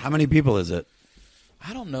meeting him tonight. How many people is it?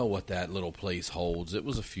 I don't know what that little place holds. It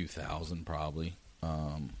was a few thousand, probably.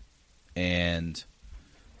 And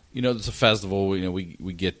there's a festival.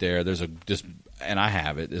 We get there. There's and I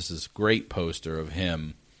have it. This is great poster of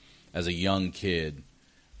him as a young kid,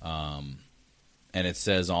 and it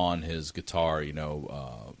says on his guitar,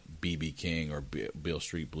 B.B. King or Beale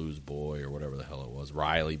Street Blues Boy or whatever the hell it was.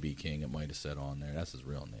 Riley B. King, it might have said on there. That's his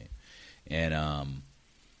real name. And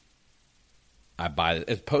I buy it.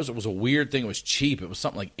 The poster was a weird thing. It was cheap. It was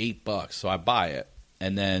something like $8. So I buy it,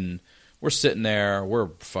 and then we're sitting there, we're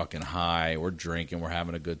fucking high, we're drinking, we're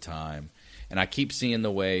having a good time. And I keep seeing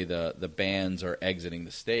the way the bands are exiting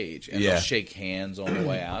the stage. And they'll shake hands on the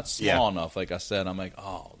way out. It's small enough, like I said. I'm like,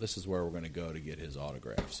 oh, this is where we're going to go to get his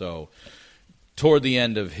autograph. So toward the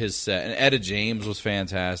end of his set, and Etta James was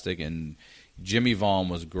fantastic, and Jimmy Vaughn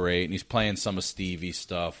was great. And he's playing some of Stevie's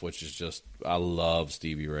stuff, which is just, I love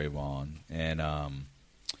Stevie Ray Vaughan. And I'm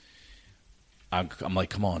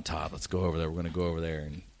like, come on, Todd, let's go over there. We're going to go over there,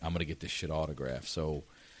 and I'm going to get this shit autographed. So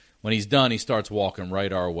when he's done, he starts walking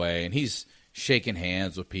right our way, and he's shaking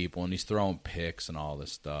hands with people, and he's throwing picks and all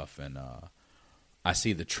this stuff. And I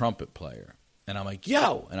see the trumpet player, and I'm like,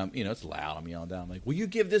 yo! And I'm, it's loud. I'm yelling down. I'm like, will you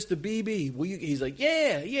give this to BB? Will you? He's like,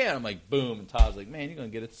 yeah. And I'm like, boom. And Todd's like, man, you're going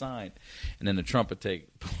to get it signed. And then the trumpet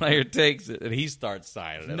player takes it, and he starts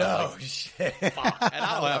signing it. No, like, shit. Fuck. And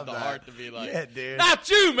I don't have the heart to be like, yeah, dude. Not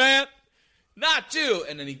you, man. Not you.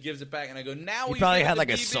 And then he gives it back, and I go, now he we probably had like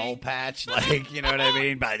BB? a soul patch, like, you know what I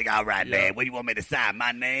mean? But like, all right, man, what do you want me to sign?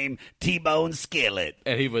 My name, T-Bone Skillet.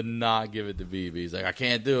 And he would not give it to BB. He's like, I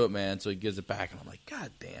can't do it, man. So he gives it back, and I'm like,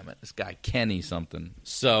 God damn it, this guy Kenny something.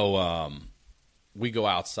 So we go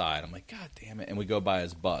outside. I'm like, God damn it. And we go by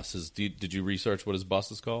his bus. Did you research what his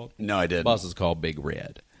bus is called? No, I didn't. His bus is called Big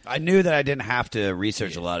Red. I knew that I didn't have to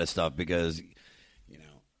research a lot of stuff because,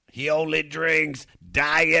 he only drinks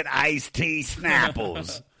Diet Iced Tea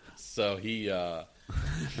Snapples. So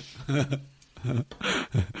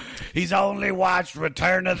he's only watched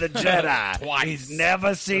Return of the Jedi. Twice. He's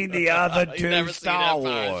never seen the other two Star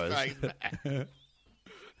Wars.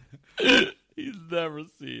 He's never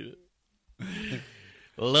seen it.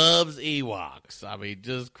 Loves Ewoks. I mean,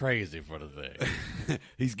 just crazy for the thing.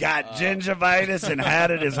 He's got gingivitis and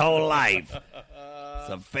had it his whole life. It's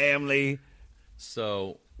a family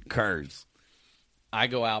curse. I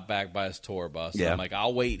go out back by his tour bus. Yeah. I'm like,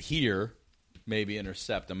 I'll wait here, maybe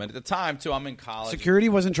intercept him. And at the time, too, I'm in college. Security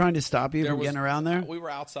wasn't trying to stop you from getting around there? We were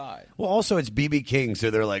outside. Well, also, it's B.B. King, so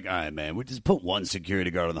they're like, all right, man, we just put one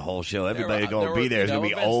security guard on the whole show. Everybody going to be there. It's going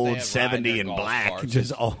to be old, 70, and black.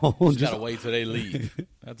 Just old. Just got to wait till they leave.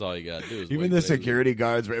 That's all you got to do. Is Even the security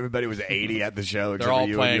guards, where everybody was 80 at the show, they're all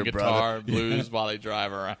you playing and your guitar brother. blues while they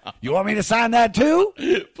drive around. You want me to sign that too?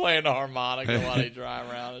 Playing the harmonica while they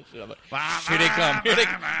drive around and shit. I'm like, here they come.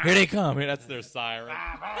 Here they come. Here, that's their siren.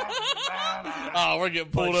 Oh, we're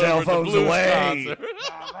getting pulled over at the blues concert.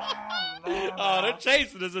 Oh, they're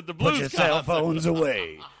chasing us at the blues concert. Put your cell phones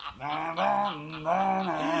away.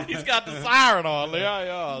 He's got the siren on.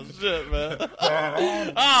 Oh, shit, man.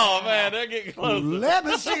 Oh, man, they're getting closer. Let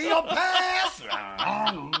me see your pass.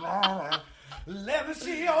 Let me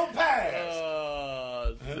see your pass.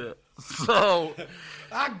 Oh, shit. So,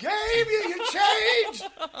 I gave you your change.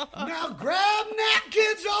 Now grab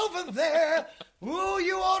napkins over there. Ooh,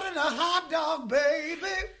 you ordered a hot dog,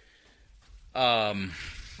 baby.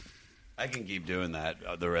 I can keep doing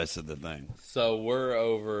that the rest of the thing. So we're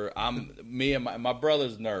over. Me and my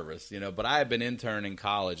brother's nervous, but I had been interning in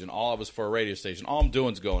college, and all I was for a radio station. All I'm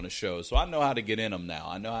doing is going to shows, so I know how to get in them now.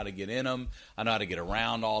 I know how to get in them. I know how to get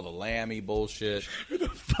around all the Lammy bullshit. Who the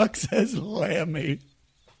fuck says Lammy?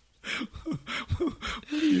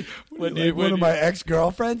 One of my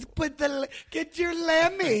ex-girlfriends, get your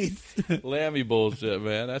lammies. Lammy bullshit,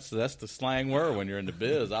 man. That's the slang word when you're in the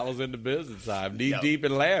biz. I was in the business time, knee deep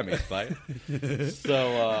in lammies, like.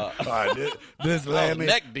 So, this lammy,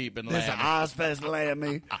 neck deep in this lammy. Ozfest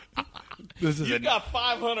lammy. You got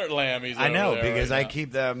 500 lammies. I know over there because I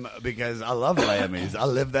keep them because I love lammies. I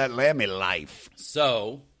live that lammy life.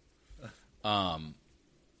 So, I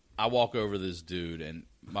walk over to this dude and.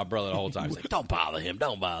 My brother the whole time, he's like, don't bother him.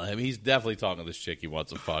 He's definitely talking to this chick he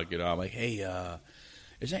wants to fuck, I'm like, hey,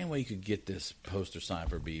 is there any way you could get this poster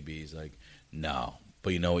signed for BB? He's like, no.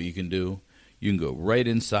 But you know what you can do? You can go right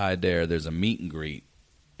inside there. There's a meet and greet.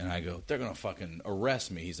 And I go, they're going to fucking arrest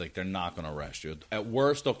me. He's like, they're not going to arrest you. At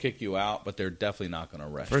worst, they'll kick you out, but they're definitely not going to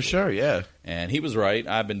arrest you. For sure, yeah. And he was right.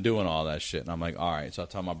 I've been doing all that shit. And I'm like, all right. So I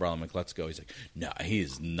tell my brother, I'm like, let's go. He's like, no,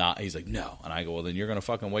 he's not. He's like, no. And I go, well, then you're going to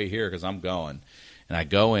fucking wait here because I'm going. And I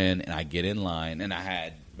go in and I get in line. And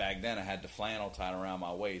back then I had the flannel tied around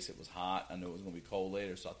my waist. It was hot. I knew it was going to be cold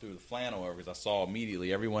later. So I threw the flannel over because I saw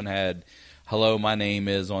immediately everyone had, hello, my name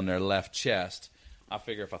is on their left chest. I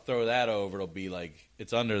figure if I throw that over, it'll be like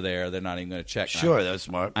it's under there. They're not even going to check. Sure, that's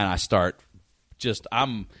smart. And I start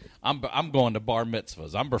I'm going to bar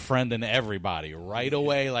mitzvahs. I'm befriending everybody right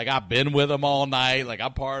away. Like I've been with them all night. Like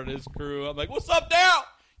I'm part of this crew. I'm like, what's up, Daryl?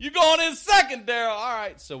 You going in second, Daryl? All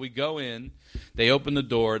right. So we go in. They open the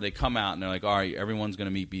door. They come out and they're like, all right, everyone's going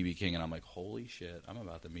to meet BB King. And I'm like, holy shit, I'm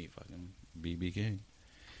about to meet fucking BB King.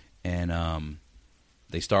 And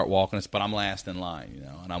they start walking us, but I'm last in line,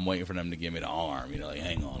 and I'm waiting for them to give me the arm, like,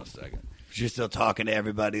 hang on a second. You're still talking to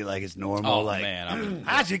everybody like it's normal. Oh, like, man.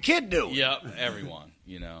 how's your kid doing? Yep, everyone,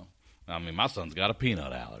 I mean, my son's got a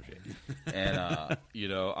peanut allergy. And,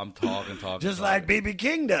 I'm talking. Just like BB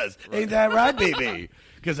King does. Right. Ain't that right, BB?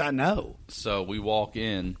 Because I know. So we walk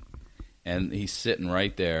in, and he's sitting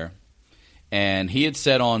right there. And he had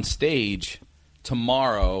said on stage,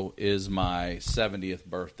 tomorrow is my 70th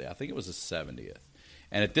birthday. I think it was his 70th.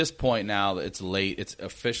 And at this point now, it's late. It's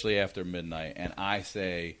officially after midnight. And I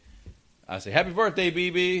say, happy birthday,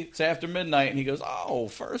 BB. It's after midnight. And he goes, oh,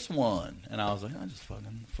 first one. And I was like, I just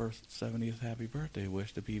fucking first 70th happy birthday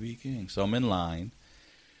wish to BB King. So I'm in line.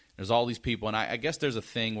 There's all these people. And I guess there's a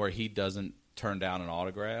thing where he doesn't turn down an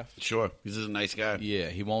autograph. Sure. He's just a nice guy. Yeah,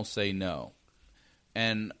 he won't say no.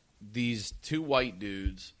 And these two white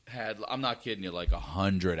dudes had, I'm not kidding you, like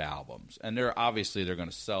 100 albums. And they're going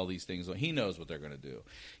to sell these things. He knows what they're going to do.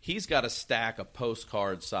 He's got a stack of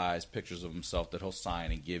postcard-sized pictures of himself that he'll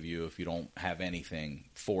sign and give you if you don't have anything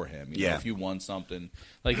for him. You know, if you won something.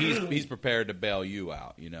 Like, he's prepared to bail you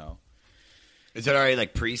out, Is it already,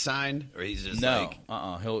 like, pre-signed? Or he's just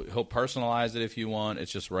He'll personalize it if you want.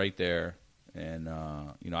 It's just right there. And,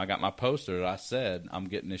 I got my poster that I said, I'm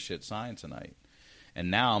getting this shit signed tonight. And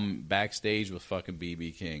now I'm backstage with fucking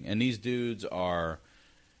BB King. And these dudes are,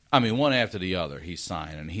 one after the other, he's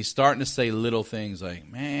signing. And he's starting to say little things like,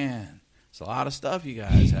 man, it's a lot of stuff you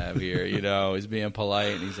guys have here. He's being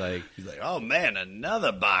polite. And he's like, oh, man,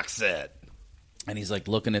 another box set. And he's like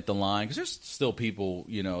looking at the line. Because there's still people,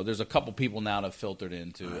 there's a couple people now that have filtered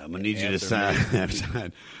into. I'm going to need you to sign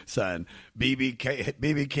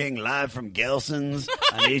BB King live from Gelson's.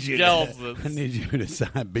 I need you to sign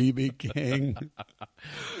BB King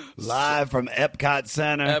live from Epcot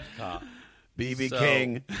Center. BB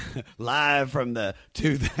King live from the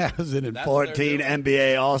 2014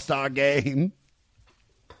 NBA All-Star Game.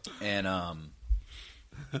 And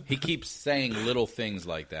he keeps saying little things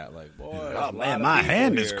like that, like, boy, oh, man, my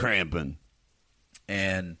hand is cramping.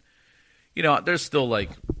 And, there's still,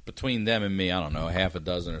 like, between them and me, I don't know, half a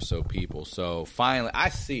dozen or so people. So finally, I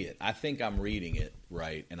see it. I think I'm reading it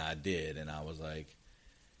right, and I did. And I was like,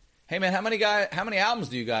 hey, man, how many albums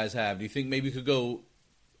do you guys have? Do you think maybe you could go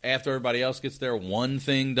after everybody else gets their one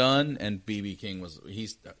thing done? And B.B. King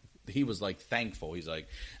he was like thankful. He's like,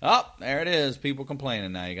 oh, there it is. People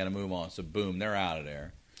complaining now. You got to move on. So boom, they're out of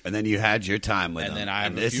there. And then you had your time with them. And then I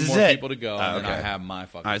have a few more people to go, and then I have my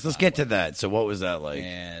fucking All right, so let's get to that. So what was that like?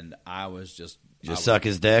 And I was just... suck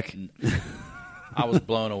his dick? I was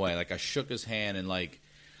blown away. Like, I shook his hand, and, like,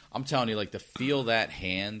 I'm telling you, like, to feel that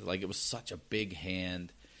hand, like, it was such a big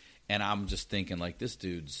hand, and I'm just thinking, like, this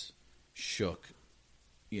dude's shook,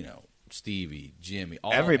 you know, Stevie, Jimmy,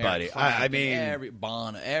 everybody. Clapton, I mean,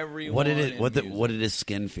 Bono, everyone. What did his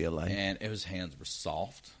skin feel like? And his hands were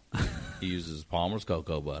soft. He uses Palmer's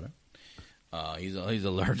cocoa butter. He's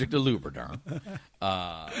allergic to Lubriderm.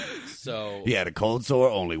 So he had a cold sore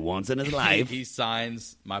only once in his life. He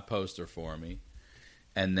signs my poster for me,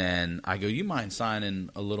 and then I go, "You mind signing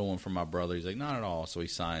a little one for my brother?" He's like, "Not at all." So he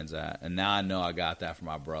signs that, and now I know I got that for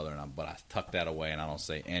my brother, but I tuck that away, and I don't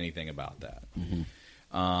say anything about that. Mm-hmm.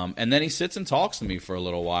 And then he sits and talks to me for a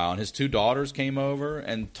little while, and his two daughters came over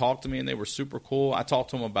and talked to me, and they were super cool. I talked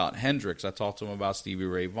to him about Hendrix. I talked to him about Stevie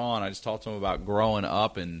Ray Vaughan. I just talked to him about growing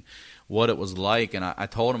up and what it was like. And I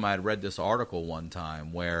told him I had read this article one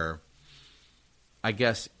time where I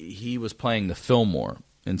guess he was playing the Fillmore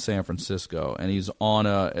in San Francisco, and he's on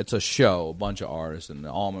it's a show, a bunch of artists, and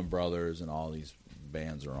the Allman Brothers and all these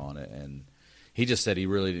bands are on it. And he just said he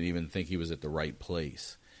really didn't even think he was at the right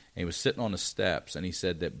place. And he was sitting on the steps, and he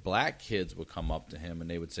said that black kids would come up to him, and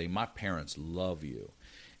they would say, "My parents love you."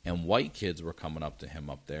 And white kids were coming up to him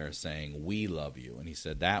up there saying, "We love you." And he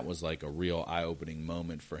said that was like a real eye-opening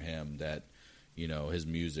moment for him, that, you know, his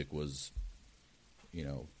music was, you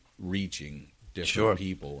know, reaching different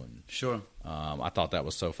people. And I thought that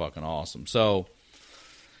was so fucking awesome. So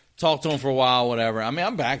talked to him for a while, whatever. I mean,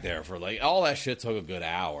 I'm back there for, like, all that shit took a good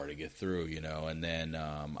hour to get through, you know. And then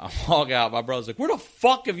I walk out. My brother's like, "Where the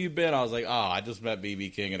fuck have you been?" I was like, "Oh, I just met B.B.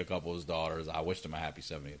 King and a couple of his daughters. I wished him a happy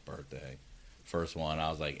 70th birthday." First one,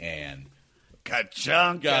 I was like, and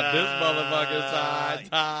Ka-chunka. Got this motherfucker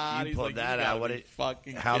tied. You pulled that out.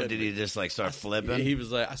 How did he just, like, start flipping? He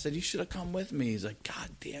was like, I said, "You should have come with me." He's like, "God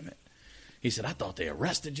damn it." He said, "I thought they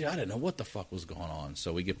arrested you. I didn't know what the fuck was going on."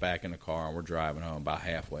 So we get back in the car, and we're driving home. About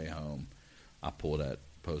halfway home, I pull that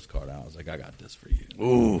postcard out. I was like, "I got this for you."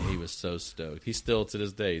 Ooh. He was so stoked. He still, to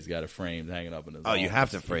this day, he's got it framed, hanging up in his office. You have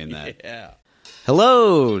to frame that. Yeah.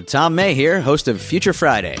 Hello, Tom May here, host of Future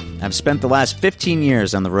Friday. I've spent the last 15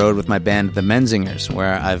 years on the road with my band, The Menzingers,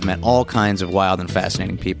 where I've met all kinds of wild and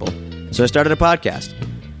fascinating people. So I started a podcast.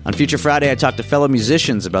 On Future Friday, I talk to fellow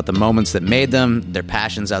musicians about the moments that made them, their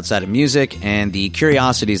passions outside of music, and the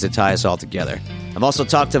curiosities that tie us all together. I've also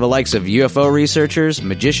talked to the likes of UFO researchers,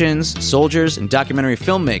 magicians, soldiers, and documentary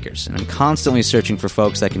filmmakers, and I'm constantly searching for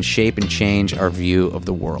folks that can shape and change our view of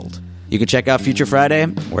the world. You can check out Future Friday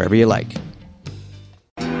wherever you like.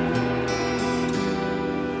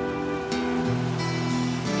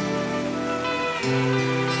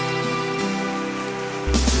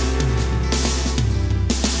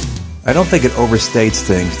 I don't think it overstates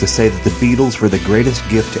things to say that the Beatles were the greatest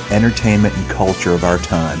gift to entertainment and culture of our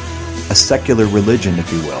time, a secular religion,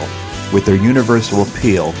 if you will, with their universal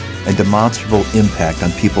appeal and demonstrable impact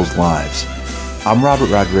on people's lives. I'm Robert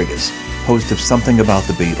Rodriguez, host of Something About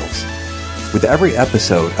the Beatles. With every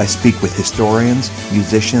episode, I speak with historians,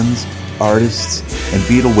 musicians, artists, and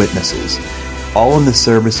Beatle witnesses, all in the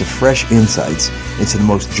service of fresh insights into the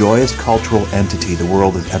most joyous cultural entity the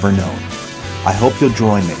world has ever known. I hope you'll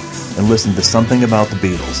join me and listen to Something About the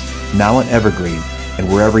Beatles, now on Evergreen and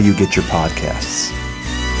wherever you get your podcasts.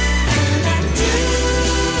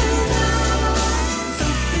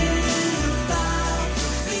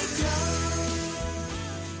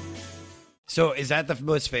 So is that the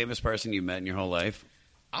most famous person you met in your whole life?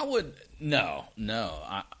 No.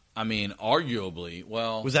 I mean, arguably,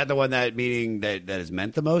 well... Was that the one that has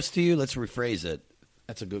meant the most to you? Let's rephrase it.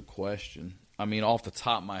 That's a good question. I mean, off the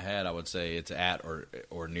top of my head, I would say it's at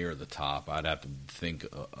or near the top. I'd have to think.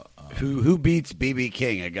 Who beats B.B.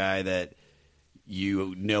 King, a guy that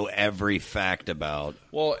you know every fact about?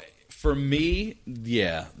 Well, for me,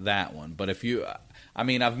 yeah, that one. But if you... I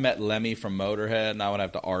mean, I've met Lemmy from Motorhead, and I would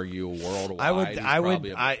have to argue worldwide.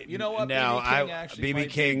 You know what? B.B.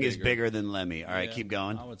 King is bigger than Lemmy. All right, keep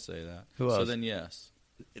going. I would say that. Who else? So then, yes.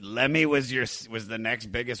 Lemmy was the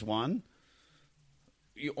next biggest one?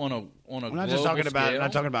 On a I'm not just talking about. I'm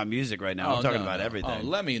not talking about music right now. I'm talking about everything. Oh,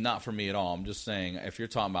 Lemmy, not for me at all. I'm just saying, if you're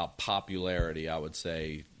talking about popularity, I would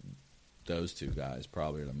say those two guys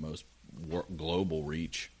probably are the most global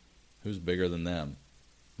reach. Who's bigger than them?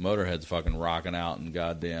 Motorhead's fucking rocking out in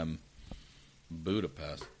goddamn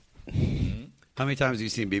Budapest. How many times have you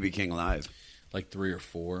seen B.B. King live? Like 3 or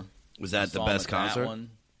 4. Was that the best concert?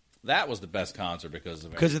 That was the best concert because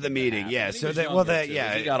of the meeting. Yeah. So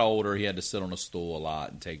As he got older, he had to sit on a stool a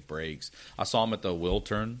lot and take breaks. I saw him at the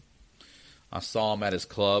Wiltern. I saw him at his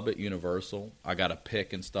club at Universal. I got a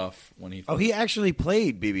pick and stuff when he. Oh, he actually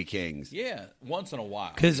played B.B. King's. Yeah, once in a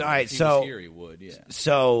while. Because all right, he so was here, he would. Yeah.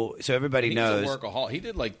 So everybody knows. He's a workaholic. He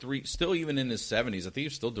did like 3. Still, even in his 70s, I think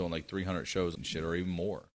he's still doing like 300 shows and shit, or even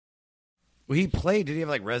more. Well, he played. Did he have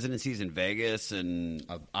like residencies in Vegas and?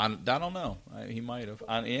 I don't know. He might have.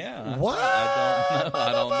 Yeah. What?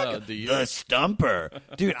 I don't know. Do you? The Stumper,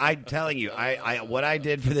 dude. I'm telling you, I what I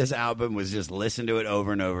did for this album was just listen to it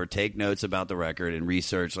over and over, take notes about the record, and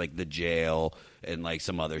research like the jail and like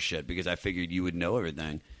some other shit because I figured you would know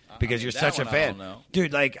everything. Because you're such a fan,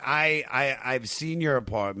 dude. Like I've seen your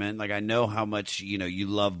apartment. Like I know how much you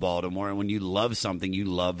love Baltimore, and when you love something, you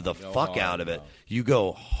love the fuck out of it. You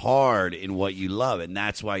go hard in what you love, and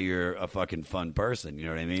that's why you're a fucking fun person. You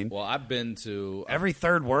know what I mean? Well, I've been to every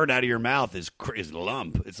third word out of your mouth is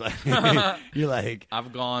lump. It's like you're like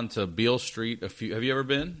I've gone to Beale Street a few. Have you ever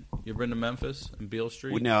been? You ever been to Memphis and Beale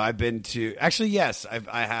Street? Well, no, I've been to. Actually, yes,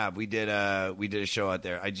 I have. We did a show out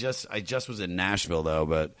there. I just was in Nashville though,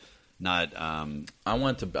 but. Not. I've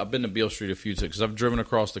been to Beale Street a few times because I've driven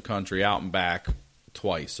across the country out and back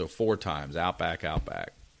twice, so 4 times. Outback. Like,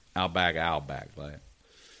 call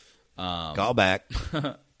back.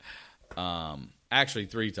 Actually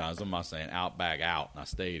 3 times. I'm not saying Outback out. And I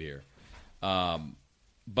stayed here.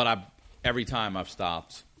 But every time I've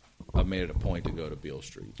stopped, I've made it a point to go to Beale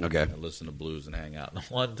Street. Okay. And listen to blues and hang out. And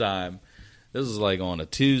one time, this was like on a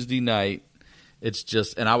Tuesday night. It's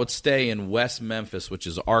just, and I would stay in West Memphis, which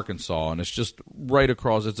is Arkansas, and it's just right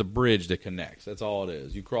across. It's a bridge that connects. That's all it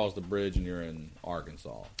is. You cross the bridge and you're in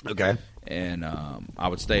Arkansas. Okay. And I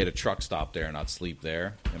would stay at a truck stop there, and I'd sleep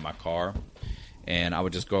there in my car. And I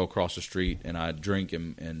would just go across the street, and I'd drink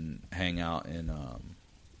and hang out on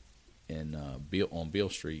Beale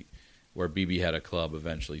Street, where BB had a club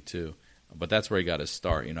eventually too. But that's where he got his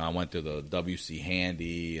start. I went to the W.C.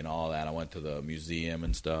 Handy and all that. I went to the museum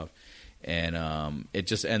and stuff. And it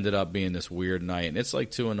just ended up being this weird night. And it's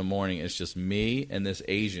like 2 in the morning. It's just me and this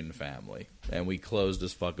Asian family. And we closed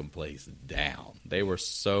this fucking place down. They were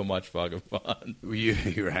so much fucking fun. You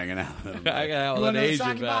were hanging out with them. Hanging out with an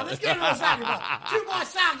Asian family. Let's get into a sake ball. 2 more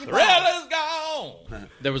sake ball. Let's go.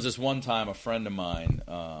 There was this one time a friend of mine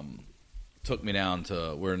took me down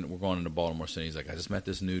to, we're going into Baltimore City. He's like, I just met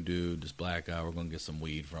this new dude, this black guy. We're going to get some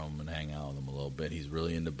weed from him and hang out with him a little bit. He's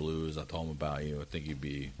really into blues. I told him about you. I think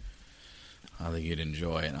you'd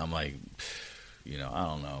enjoy it. And I'm like, I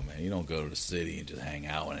don't know, man. You don't go to the city and just hang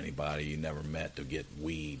out with anybody you never met to get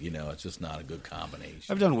weed. It's just not a good combination.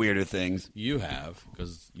 I've done weirder things. You have,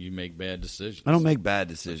 because you make bad decisions. I don't make bad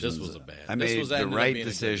decisions. This was I made the right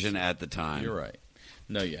decision at the time. You're right.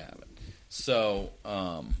 No, you haven't. So,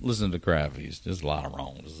 listen to the Crafties. There's a lot of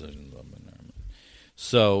wrong decisions up in there.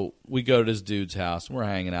 So we go to this dude's house, and we're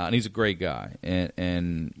hanging out, and he's a great guy.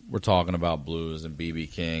 And we're talking about blues and B.B.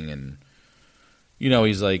 King, and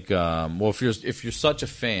he's like, well, if you're such a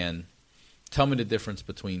fan, tell me the difference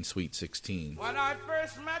between Sweet 16. When I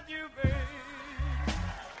first met you, baby,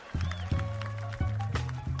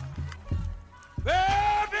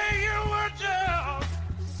 you were just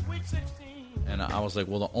Sweet 16. And I was like,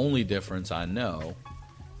 well, the only difference I know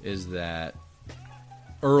is that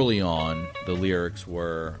early on, the lyrics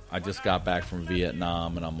were, I just got back from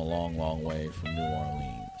Vietnam, and I'm a long, long way from New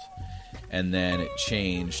Orleans. And then it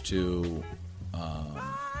changed to...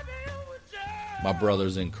 my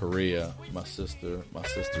brother's in Korea. My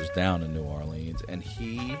sister's down in New Orleans, and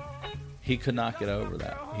he could not get over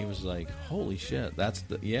that. He was like, "Holy shit, that's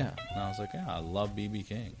the yeah." And I was like, "Yeah, I love B.B.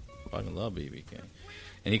 King. I fucking love B.B. King."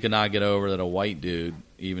 And he could not get over that a white dude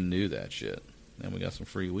even knew that shit. And we got some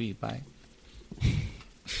free weed. Bye.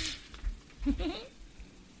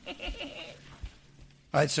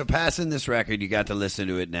 All right, so passing this record, you got to listen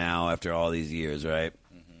to it now after all these years, right?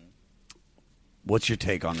 Mm-hmm. What's your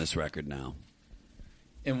take on this record now?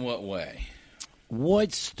 In what way?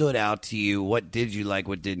 What stood out to you? What did you like?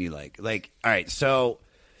 What didn't you like? Like, all right, so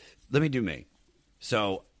let me do me.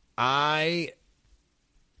 So the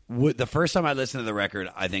first time I listened to the record,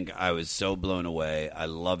 I think I was so blown away. I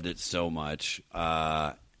loved it so much.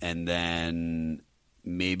 And then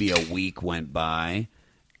maybe a week went by,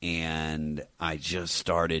 and I just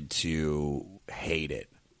started to hate it.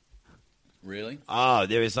 Really? Oh,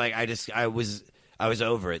 there was like I was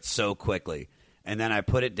over it so quickly. And then I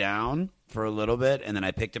put it down for a little bit, and then I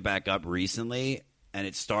picked it back up recently, and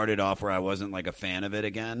it started off where I wasn't like a fan of it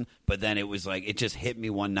again. But then it was like it just hit me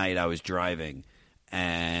one night. I was driving,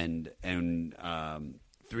 and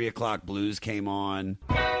 3 o'clock blues came on.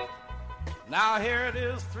 Now here it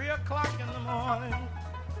is, 3 o'clock in the morning,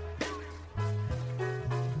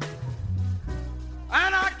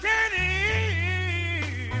 and I can't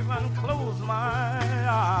even close my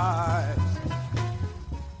eyes.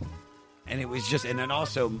 And it was just, and then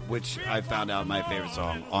also, which I found out my favorite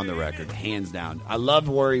song on the record, hands down. I love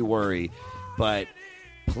Worry, Worry, but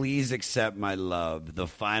Please Accept My Love, the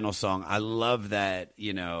final song. I love that,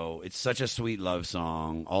 you know, it's such a sweet love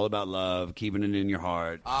song, all about love, keeping it in your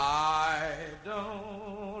heart. I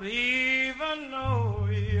don't even know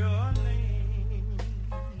your name,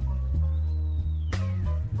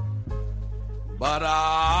 but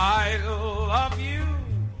I love you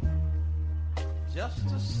just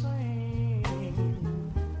the same.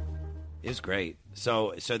 It's great.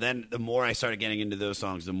 So then the more I started getting into those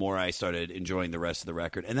songs, the more I started enjoying the rest of the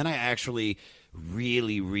record. And then I actually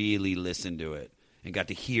really, really listened to it and got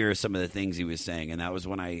to hear some of the things he was saying. And that was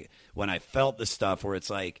when I felt the stuff where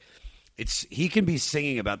it's like, he can be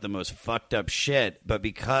singing about the most fucked up shit, but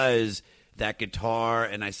because that guitar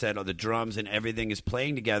and I said the drums and everything is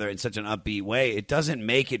playing together in such an upbeat way, it doesn't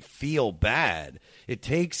make it feel bad.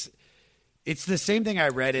 It's the same thing I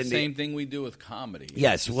read in the same thing we do with comedy.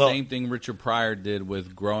 Yes, it's the same thing Richard Pryor did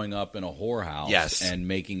with growing up in a whorehouse. Yes. And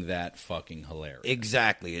making that fucking hilarious.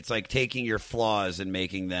 Exactly. It's like taking your flaws and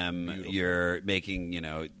making them your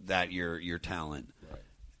talent. Right.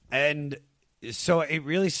 And so it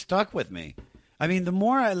really stuck with me. I mean, the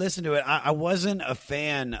more I listened to it, I wasn't a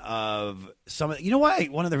fan of some of. You know why?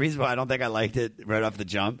 One of the reasons why I don't think I liked it right off the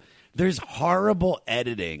jump. There's horrible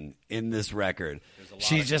editing in this record.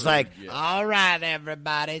 She's just like, all right,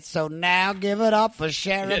 everybody, so now give it up for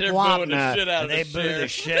Sheriff Wapner. And they boo the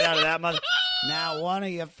shit out of that mother. Now, one of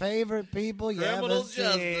your favorite people you ever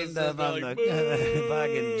seen, the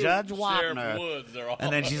fucking Judge Wapner.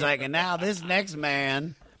 And then she's like, and now this next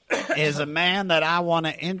man is a man that I want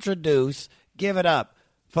to introduce. Give it up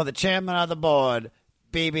for the chairman of the board,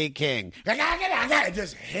 B.B. King. It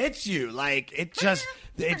just hits you. Like, it just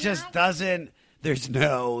doesn't. There's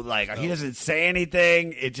no, he doesn't say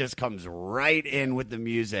anything. It just comes right in with the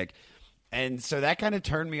music. And so that kind of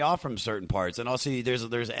turned me off from certain parts. And also,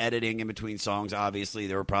 there's editing in between songs. Obviously,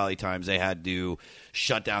 there were probably times they had to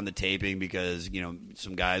shut down the taping because, you know,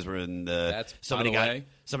 some guys were in somebody got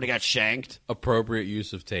shanked. Appropriate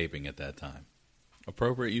use of taping at that time.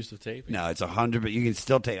 Appropriate use of taping? No, it's 100, but you can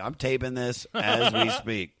still tape. I'm taping this as we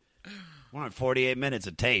speak. We're on 48 minutes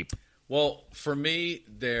of tape. Well, for me,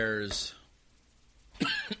 there's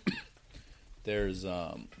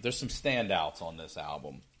some standouts on this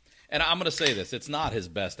album. And I'm going to say this. It's not his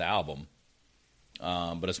best album,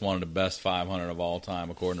 but it's one of the best 500 of all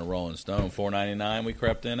time, according to Rolling Stone. 499 we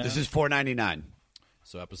crept in at. This is 499.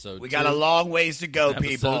 So episode 2. We got a long ways to go,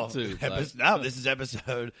 people. Episode 2. This is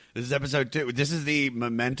episode 2. This is the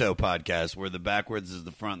Memento podcast where the backwards is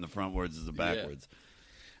the front and the frontwards is the backwards.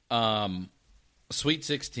 Yeah. Sweet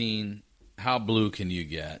 16, How Blue Can You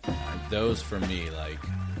Get? Those for me,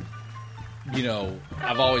 you know,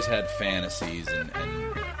 I've always had fantasies and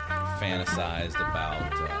fantasized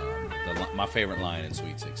about my favorite line in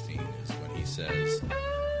Sweet 16 is when he says,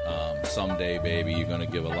 someday, baby, you're going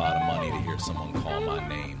to give a lot of money to hear someone call my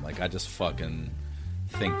name. Like, I just fucking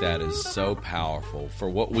think that is so powerful for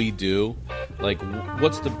what we do. Like,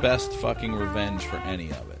 what's the best fucking revenge for any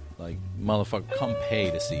of it? Like, motherfucker, come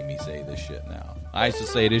pay to see me say this shit now. I used to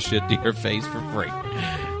say this shit to your face for free.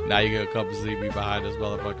 Now you gonna come see me behind this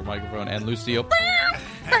motherfucking microphone. And Lucille.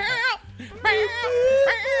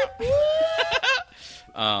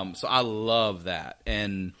 So I love that.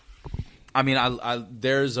 And I mean,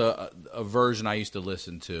 there's a version I used to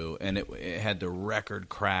listen to, and it had the record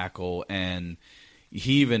crackle, and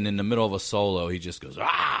he even in the middle of a solo, he just goes,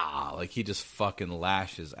 ah, like he just fucking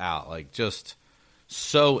lashes out, like just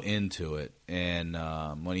so into it. And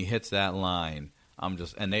when he hits that line,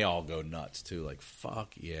 and they all go nuts too, like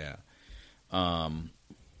fuck yeah.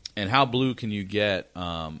 And How Blue Can You Get?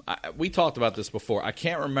 We talked about this before. I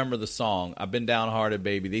can't remember the song. I've Been Downhearted,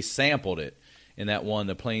 Baby. They sampled it in that one.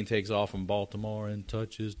 The plane takes off from Baltimore and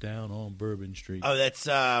touches down on Bourbon Street. Oh, that's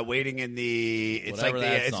Waiting in the. It's whatever like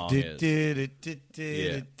that song is.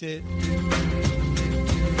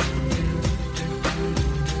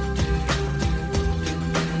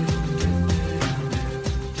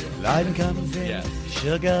 Line comes in,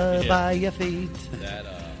 sugar by your feet.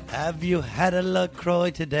 Have you had a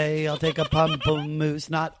LaCroix today? I'll take a pamplemousse,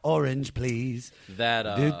 not orange, please. That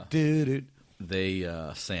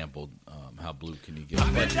they sampled "How Blue Can You Get?"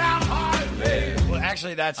 Well,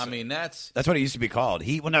 actually, that's what it used to be called.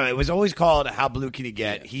 It was always called "How Blue Can You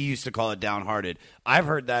Get?" Yeah. He used to call it "Downhearted." I've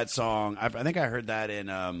heard that song. I think I heard that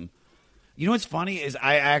in. You know what's funny is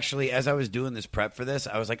I actually, as I was doing this prep for this,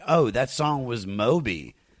 I was like, oh, that song was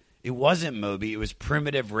Moby. It wasn't Moby. It was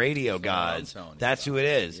Primitive Radio Gods. That's who it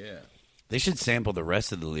is. Yeah. They should sample the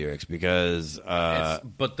rest of the lyrics because...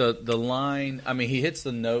 but the line... I mean, he hits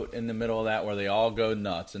the note in the middle of that where they all go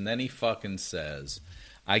nuts, and then he fucking says,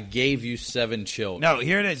 I gave you 7 children. No,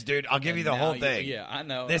 here it is, dude. I'll give you the whole thing. Yeah, I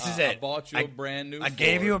know. This is it. I bought you a brand new Ford. I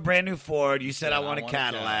gave you a brand new Ford. You said I want a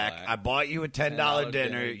Cadillac. I bought you a $10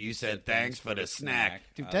 dinner. You said thanks for the snack.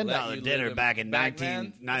 Dude, $10 dinner back in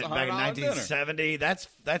 1970. That's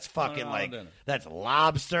fucking like that's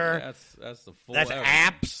lobster. Yeah, that's the full. That's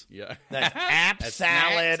apps. Yeah, that's apps,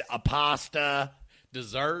 salad, a pasta,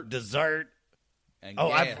 dessert, and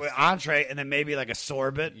entree, and then maybe like a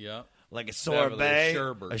sorbet. Yeah. Like a sorbet.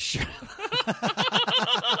 A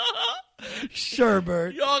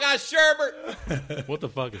sherbet. Y'all got sherbet. What the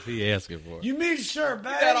fuck is he asking for? You mean sherbet?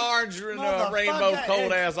 That orange rainbow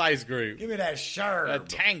cold-ass ice cream. Give me that sherb. That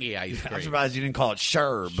tangy ice cream. I'm surprised you didn't call it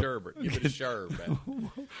sherb. Sherbet. Give me the sherb, man.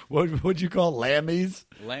 What'd you call lammies?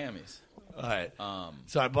 Lammies. All right.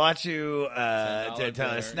 So I bought you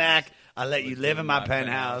a snack. I let you live in my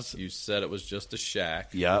penthouse. You said it was just a shack.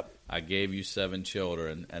 Yep. I gave you 7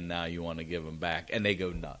 children, and now you want to give them back. And they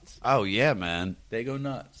go nuts. Oh, yeah, man. They go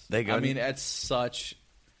nuts. That's such...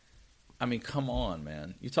 I mean, come on,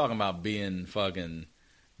 man. You talking about being fucking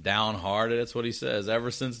downhearted? That's what he says.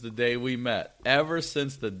 Ever since the day we met. Our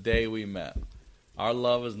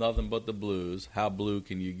love is nothing but the blues. How blue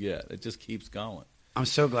can you get? It just keeps going. I'm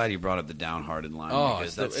so glad you brought up the downhearted line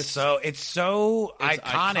because it's so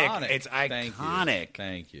iconic. It's iconic.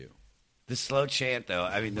 Thank you. The slow chant, though,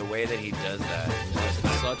 I mean, the way that he does that.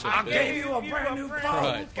 Such a I gave you a brand new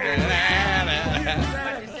phone.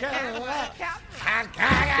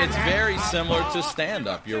 It's very similar to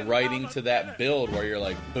stand-up. You're writing to that build where you're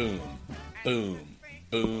like, boom, boom,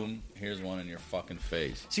 boom. Here's one in your fucking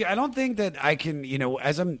face. See, I don't think that I can,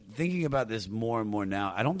 as I'm thinking about this more and more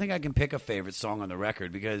now, I don't think I can pick a favorite song on the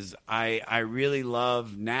record because I really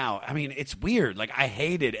love now. I mean, it's weird. Like, I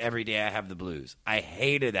hated Every Day I Have the Blues. I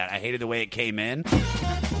hated that. I hated the way it came in.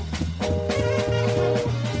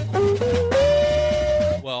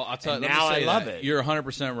 Well, I'll tell you. Now I love it. You're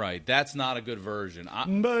 100% right. That's not a good version. I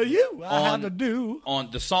had to do.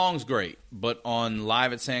 The song's great, but on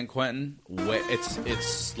Live at San Quentin, it's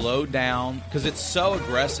slowed down because it's so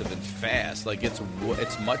aggressive and fast. Like it's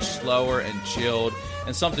much slower and chilled,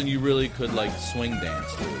 and something you really could like swing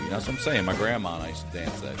dance to. That's what I'm saying. My grandma and I used to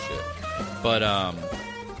dance that shit. But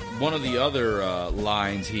one of the other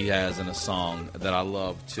lines he has in a song that I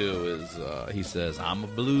love too is he says, "I'm a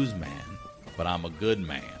blues man, but I'm a good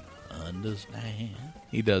man. Understand?"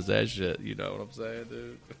 He does that shit. You know what I'm saying,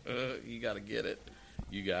 dude? You got to get it.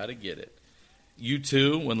 You got to get it.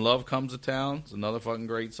 U2, When Love Comes to Town, is another fucking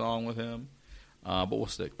great song with him. But we'll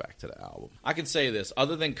stick back to the album. I can say this.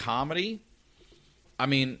 Other than comedy, I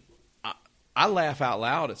mean, I laugh out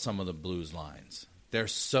loud at some of the blues lines. They're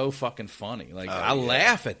so fucking funny. Like, I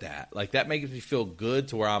laugh at that. Like, that makes me feel good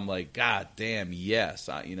to where I'm like, God damn, yes.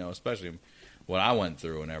 Especially what I went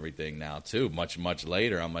through and everything now, too. Much, much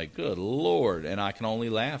later, I'm like, good Lord. And I can only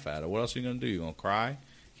laugh at it. What else are you going to do? You going to cry?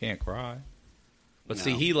 Can't cry. But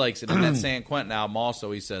see, he likes it. In that San Quentin album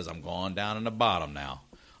also, he says, I'm going down in the bottom now.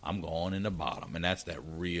 I'm going in the bottom. And that's that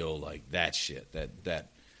real, like, that shit. That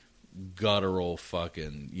guttural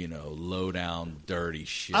fucking, low down, dirty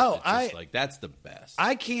shit. That's the best.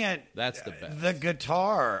 I can't. That's the best. The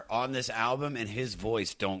guitar on this album and his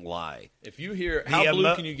voice don't lie. If you hear How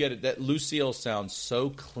Blue Can You Get It, that Lucille sounds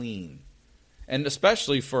so clean. And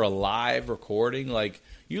especially for a live recording, like,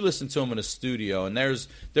 you listen to him in a studio, and there's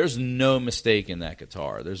no mistake in that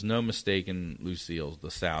guitar. There's no mistake in the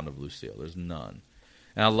sound of Lucille. There's none.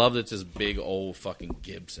 And I love that it's this big old fucking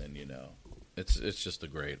Gibson, It's just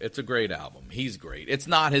it's a great album. He's great. It's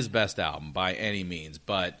not his best album by any means,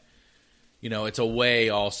 but it's a way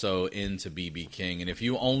also into B.B. King. And if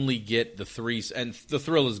you only get the three, and The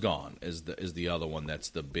Thrill Is Gone is the other one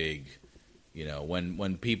that's the big,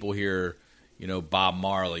 when people hear Bob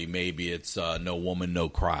Marley, maybe it's No Woman, No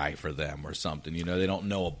Cry for them or something. They don't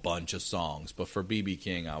know a bunch of songs. But for B.B.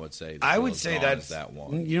 King, I would say that's that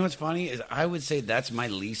one. You know what's funny is I would say that's my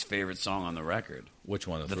least favorite song on the record. Which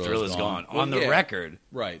one? The Thrill Is Gone. On the record.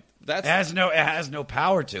 Right. It has no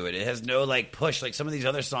power to it. It has no like push. Like some of these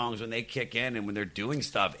other songs when they kick in and when they're doing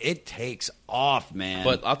stuff, it takes off, man.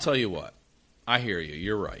 But I'll tell you what. I hear you.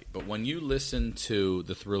 You're right. But when you listen to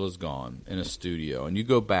The Thrill Is Gone in a studio and you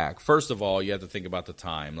go back, first of all, you have to think about the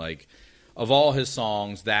time. Like, of all his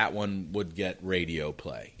songs, that one would get radio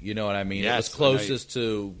play. You know what I mean? Yes, it was closest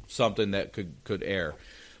to something that could air.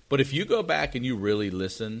 But if you go back and you really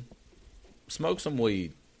listen, smoke some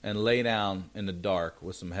weed and lay down in the dark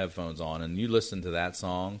with some headphones on and you listen to that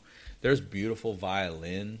song, there's beautiful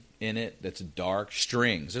violin in it that's dark.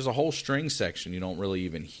 Strings. There's a whole string section you don't really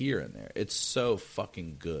even hear in there. It's so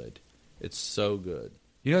fucking good. It's so good.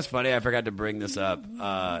 You know what's funny? I forgot to bring this up.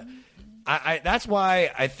 That's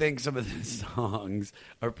why I think some of the songs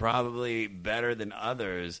are probably better than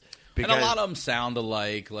others. Because, and a lot of them sound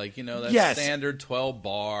alike, like, you know, that standard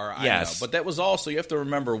 12-bar. I know. But that was also, you have to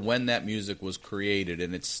remember when that music was created,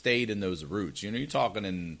 and it stayed in those roots. You know, you're talking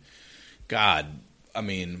in, God, I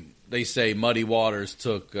mean, they say Muddy Waters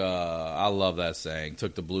took, I love that saying,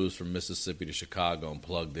 took the blues from Mississippi to Chicago and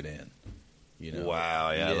plugged it in. You know?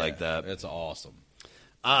 Wow, yeah, I like that. It's awesome.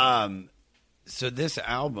 So this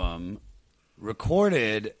album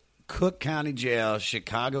recorded Cook County Jail,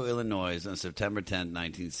 Chicago, Illinois, on September 10th,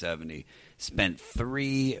 1970. Spent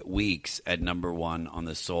 3 weeks at #1 on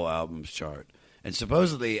the Soul Albums chart. And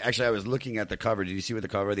supposedly, actually, I was looking at the cover. Did you see what the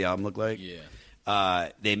cover of the album looked like?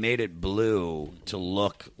 Yeah. They made it blue to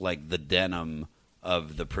look like the denim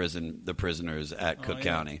of the prisoners at Cook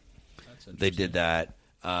County. They did that.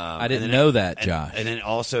 I didn't know that, Josh. And then it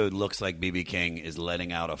also looks like B.B. King is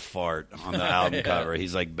letting out a fart on the album cover.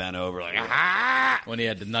 He's like bent over, like, ah! When he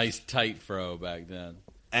had the nice tight fro back then.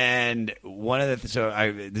 And one of the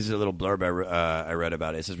this is a little blurb I read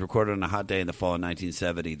about it. It says, recorded on a hot day in the fall of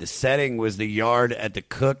 1970. The setting was the yard at the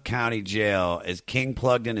Cook County Jail. As King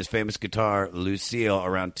plugged in his famous guitar, Lucille,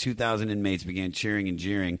 around 2,000 inmates began cheering and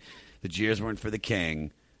jeering. The jeers weren't for the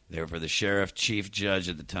king. They were for the sheriff, chief judge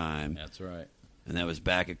at the time. That's right. And that was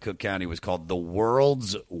back at Cook County. It was called The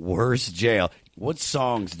World's Worst Jail. What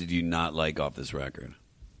songs did you not like off this record?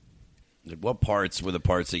 Like, what parts were the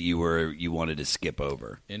parts that you wanted to skip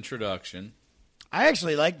over? Introduction. I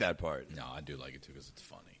actually like that part. No, I do like it too because it's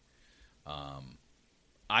funny.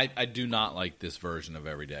 I do not like this version of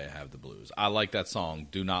Every Day I Have the Blues. I like that song.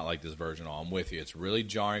 Do not like this version. I'm with you. It's really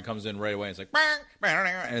jarring. It comes in right away. It's like,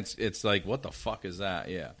 and it's like, what the fuck is that?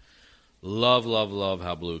 Yeah. Love, love, love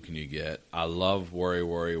How Blue Can You Get. I love Worry,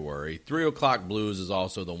 Worry, Worry. 3 O'Clock Blues is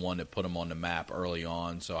also the one that put them on the map early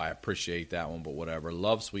on, so I appreciate that one, but whatever.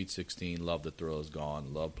 Love Sweet 16. Love The Thrill Is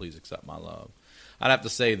Gone. Love Please Accept My Love. I'd have to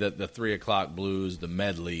say that the 3 O'Clock Blues, the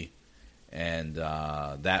medley, and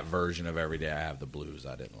that version of Every Day I Have the Blues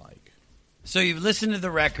I didn't like. So you've listened to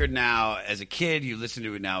the record now as a kid. You listen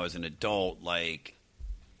to it now as an adult. Like,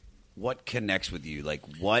 what connects with you? Like,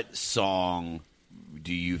 what song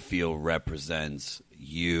do you feel represents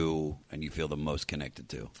you and you feel the most connected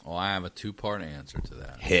to? Well, I have a 2-part answer to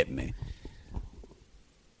that. Hit me.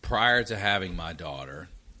 Prior to having my daughter,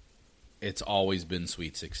 it's always been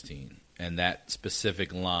Sweet 16. And that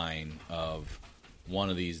specific line of, one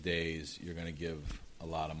of these days you're going to give a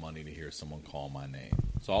lot of money to hear someone call my name.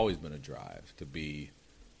 It's always been a drive to be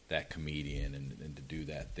that comedian and to do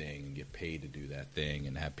that thing and get paid to do that thing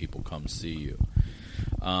and have people come see you.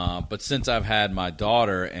 But since I've had my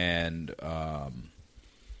daughter and,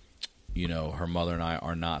 you know, her mother and I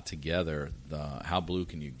are not together, How Blue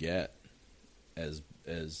Can You Get, as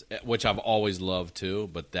which I've always loved too,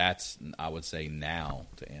 but that's, I would say now,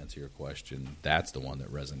 to answer your question, that's the one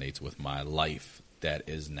that resonates with my life that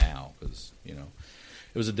is now. Because, you know,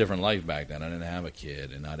 it was a different life back then. I didn't have a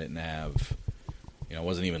kid, and I didn't have... You know, I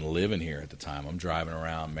wasn't even living here at the time. I'm driving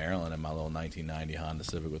around Maryland in my little 1990 Honda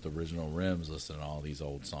Civic with original rims listening to all these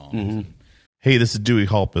old songs. Mm-hmm. Hey, this is Dewey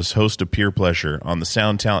Halpus, host of Pure Pleasure on the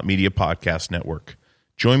Sound Talent Media Podcast Network.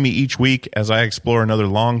 Join me each week as I explore another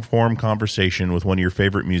long-form conversation with one of your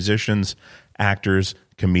favorite musicians, actors,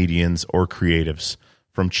 comedians, or creatives.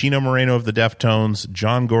 From Chino Moreno of the Deftones,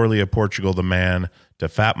 John Gorley of Portugal the Man, to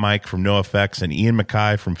Fat Mike from NoFX and Ian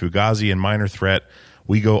MacKaye from Fugazi and Minor Threat,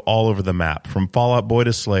 we go all over the map. From Fall Out Boy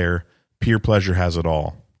to Slayer, Pure Pleasure has it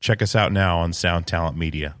all. Check us out now on Sound Talent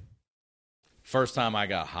Media. First time I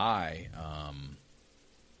got high,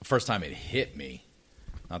 first time it hit me,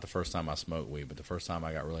 not the first time I smoked weed, but the first time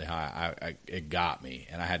I got really high, it got me,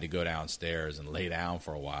 and I had to go downstairs and lay down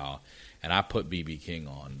for a while, and I put B.B. King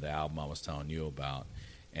on, the album I was telling you about,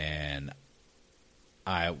 and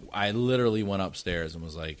I literally went upstairs and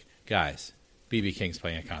was like, guys, B.B. King's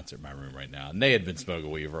playing a concert in my room right now. And they had been smoking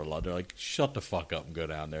weed for a lot. They're like, shut the fuck up and go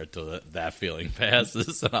down there until that feeling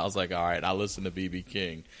passes. And I was like, all right, I'll listen to B.B.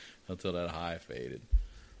 King until that high faded.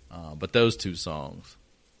 But those 2 songs,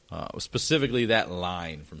 specifically that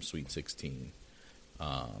line from Sweet 16,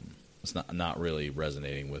 It's not really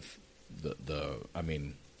resonating with the. I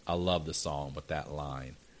mean, I love the song, but that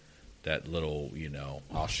line, that little,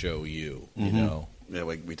 I'll show you, Yeah,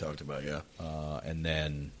 we talked about, and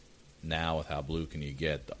then now with How Blue Can You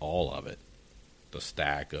Get, all of it, the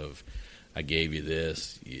stack of, I gave you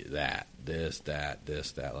this, that, this, that,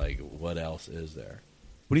 this, that. Like, what else is there?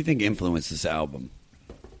 What do you think influenced this album?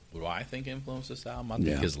 What do I think influenced this album? I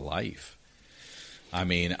think his life. I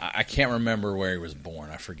mean, I can't remember where he was born.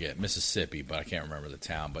 I forget. Mississippi, but I can't remember the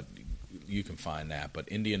town. But you can find that. But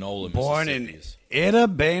Indianola, born Mississippi. In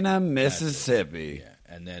Itta-Bena, Mississippi. Yeah.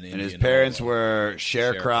 And then his parents were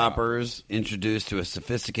sharecroppers, introduced to a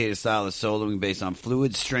sophisticated style of soloing based on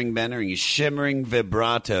fluid string bending and shimmering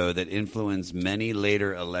vibrato that influenced many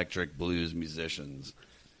later electric blues musicians.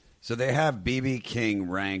 So they have B.B. King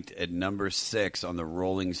ranked at number 6 on the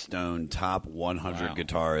Rolling Stone top 100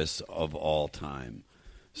 guitarists of all time.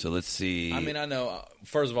 So let's see. I mean, I know.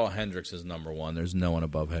 First of all, Hendrix is number 1. There's no one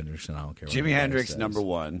above Hendrix, and I don't care what Jimi Hendrix, number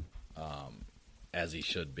 1. As he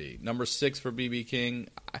should be. Number 6 for B.B. King.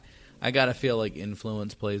 I got to feel like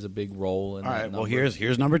influence plays a big role in that. All right, well, number.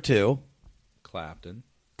 here's number 2. Clapton.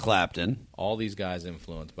 All these guys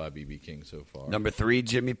influenced by B.B. King so far. Number 3,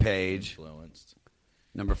 Jimmy Page. Influenced.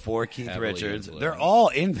 Number 4, Keith Heavily Richards. influenced. They're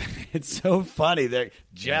all it's so funny. They're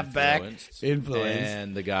Jeff Beck influenced,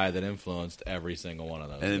 and the guy that influenced every single one of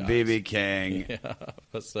those. And guys. B.B. King. Yeah,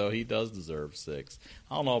 so he does deserve 6.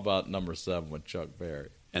 I don't know about number 7 with Chuck Berry.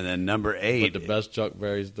 And then number 8. But the best Chuck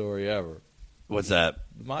Berry story ever. What's that?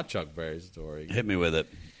 My Chuck Berry story. Hit me with it.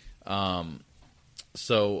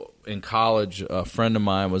 So in college, a friend of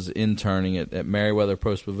mine was interning at Merriweather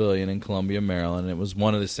Post Pavilion in Columbia, Maryland. It was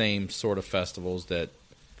one of the same sort of festivals that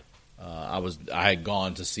I had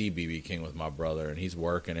gone to see B.B. King with my brother, and he's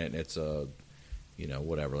working it. And it's a,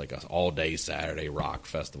 like a all-day Saturday rock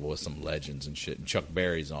festival with some legends and shit. And Chuck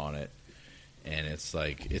Berry's on it, and it's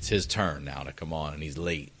like it's his turn now to come on, and he's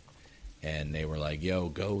late. And they were like, "Yo,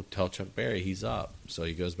 go tell Chuck Berry he's up." So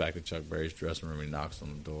he goes back to Chuck Berry's dressing room. And he knocks on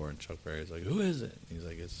the door, and Chuck Berry's like, "Who is it?" And he's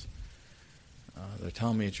like, "It's they're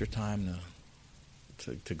telling me it's your time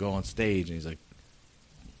to go on stage." And he's like,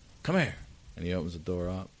 "Come here." And he opens the door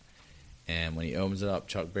up. And when he opens it up,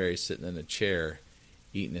 Chuck Berry's sitting in a chair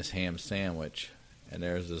eating his ham sandwich. And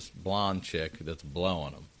there's this blonde chick that's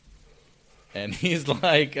blowing him. And he's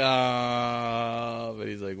like, but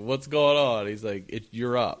he's like, "What's going on?" He's like,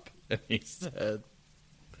 "You're up." And he said,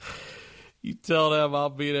 "You tell them I'll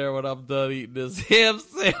be there when I'm done eating this ham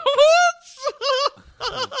sandwich."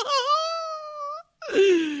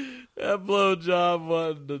 That blowjob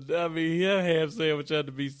wasn't. I mean, that ham sandwich had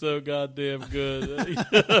to be so goddamn good.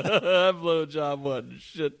 That blowjob wasn't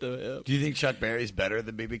shit to him. Do you think Chuck Berry's better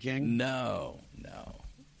than B.B. King? No.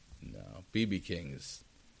 B.B. King is.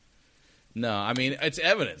 No, I mean, it's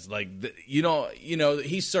evidence. Like,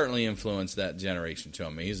 he certainly influenced that generation to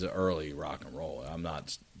him. I mean, he's an early rock and roll. I'm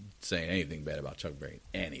not saying anything bad about Chuck Berry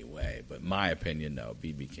anyway, but my opinion, no,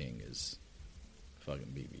 B.B. King is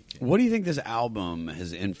fucking B.B. King. What do you think this album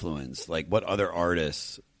has influenced? Like, what other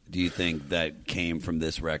artists do you think that came from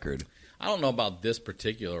this record? I don't know about this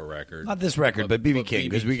particular record. Not this record, but B.B. King,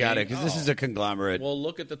 because we got it, because this is a conglomerate. Well,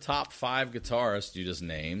 look at the top 5 guitarists you just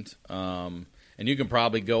named. And you can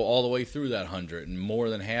probably go all the way through that 100, and more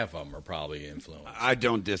than half of them are probably influenced. I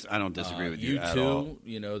don't disagree with you at all.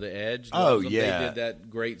 U2, The Edge. Oh, yeah. They did that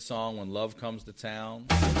great song, When Love Comes to Town.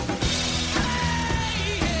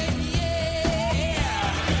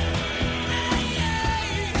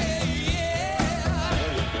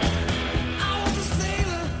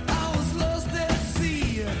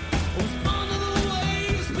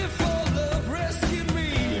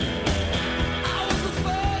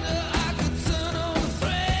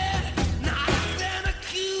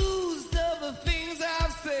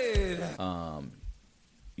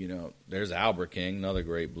 There's Albert King, another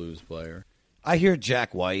great blues player. I hear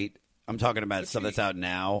Jack White. I'm talking about stuff that's out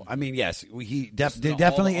now. I mean, yes, he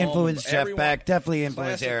definitely influenced Jeff Beck, definitely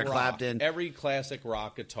influenced Eric Clapton. Every classic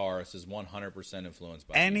rock guitarist is 100% influenced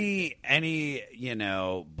by any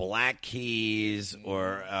Black Keys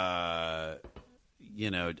or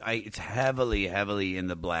it's heavily in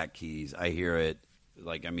the Black Keys. I hear it.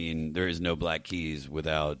 Like, I mean, there is no Black Keys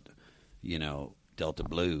without Delta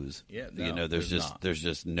Blues. Yeah, no, there's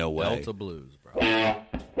just no way. Delta Blues, bro. Do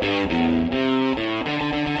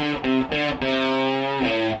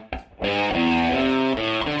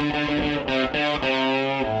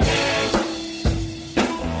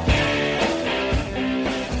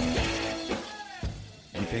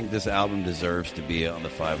you think this album deserves to be on the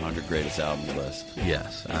 500 greatest albums list?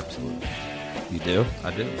 Yes, absolutely. You do?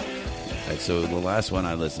 I do. Okay, so the last one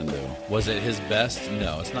I listened to. Was it his best?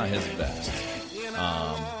 No, it's not his best.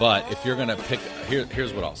 But if you're going to pick...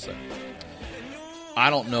 Here's what I'll say. I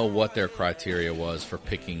don't know what their criteria was for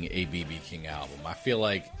picking a B.B. King album. I feel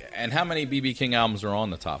like... And how many B.B. King albums are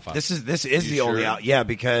on the top 5? This is the only album. Yeah,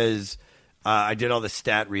 because I did all the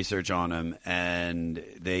stat research on him, and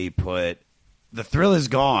they put... The Thrill Is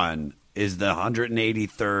Gone is the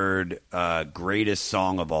 183rd greatest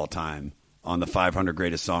song of all time on the 500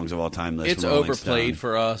 greatest songs of all time list. It's overplayed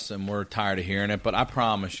for us, and we're tired of hearing it, but I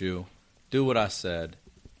promise you, do what I said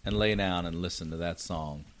and lay down and listen to that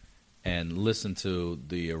song and listen to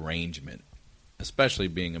the arrangement, especially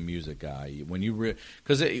being a music guy. When you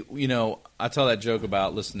because I tell that joke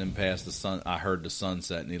about listening past the sun. I heard the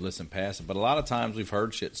sunset, and you listen past it. But a lot of times we've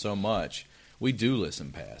heard shit so much, we do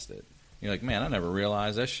listen past it. You're like, man, I never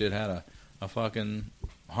realized that shit had a fucking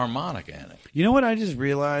harmonica in it. You know what I just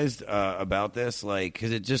realized about this? Like,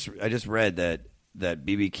 because I just read that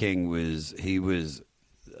B.B. King was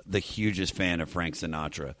the hugest fan of Frank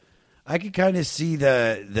Sinatra. I could kind of see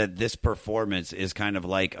that this performance is kind of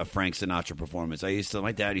like a Frank Sinatra performance.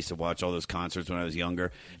 My dad used to watch all those concerts when I was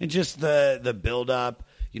younger, and just the build up,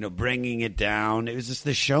 bringing it down. It was just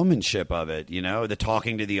the showmanship of it, the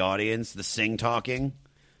talking to the audience, the sing talking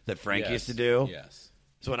that Frank used to do. Yes,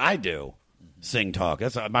 that's what I do. Sing talk.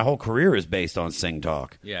 That's my whole career is based on sing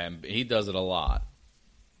talk. Yeah, and he does it a lot.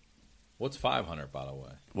 What's 500, by the way?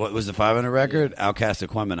 What was the 500 record? Yeah. Outcast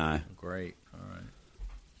Aquemini. Great. All right.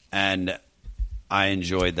 And I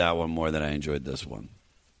enjoyed that one more than I enjoyed this one.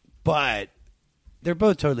 But they're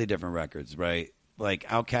both totally different records, right? Like,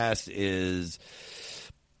 Outcast is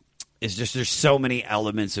just, there's so many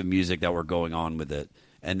elements of music that were going on with it.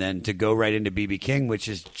 And then to go right into B.B. King, which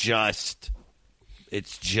is just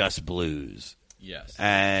blues. Yes.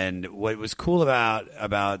 And what was cool about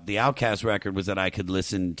the Outkast record was that I could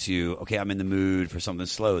listen to, okay, I'm in the mood for something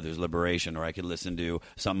slow, there's Liberation, or I could listen to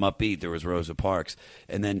something upbeat, there was Rosa Parks.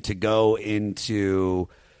 And then to go into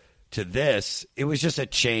this, it was just a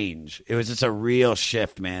change. It was just a real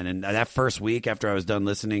shift, man. And that first week after I was done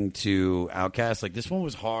listening to Outkast, like, this one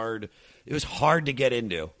was hard. It was hard to get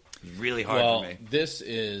into. It was really hard for me. This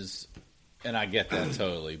is, and I get that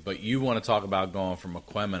totally, but you want to talk about going from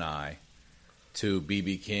Aquemini to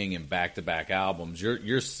B.B. King and back-to-back albums.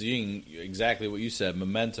 You're seeing exactly what you said,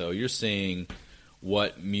 Memento. You're seeing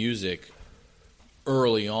what music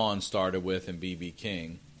early on started with in B.B.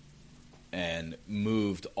 King and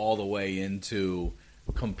moved all the way into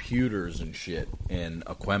computers and shit in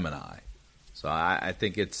Aquemini. So I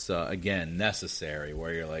think it's, again, necessary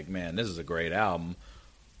where you're like, man, this is a great album.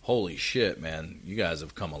 Holy shit, man. You guys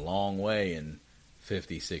have come a long way in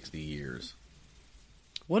 50, 60 years.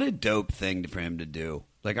 What a dope thing for him to do.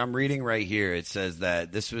 Like, I'm reading right here. It says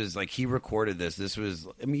that this was, like, he recorded this. This was,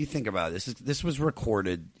 I mean, you think about it. This was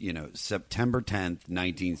recorded, September 10th,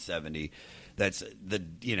 1970. That's the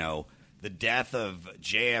death of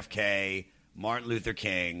JFK, Martin Luther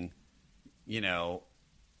King,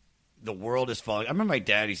 the world is falling. I remember my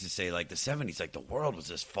dad used to say, like, the 70s, like, the world was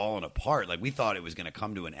just falling apart. Like, we thought it was going to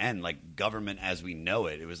come to an end, like government as we know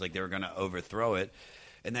it. It was like they were going to overthrow it.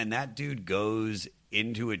 And then that dude goes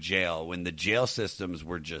into a jail when the jail systems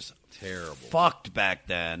were just terrible, fucked back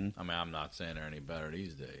then. I mean, I'm not saying they're any better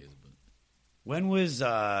these days, but when was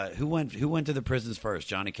who went to the prisons first,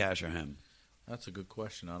 Johnny Cash or him? That's a good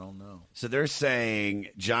question. I don't know. So they're saying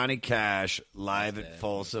Johnny Cash live at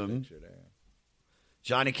Folsom.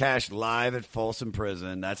 Johnny Cash live at Folsom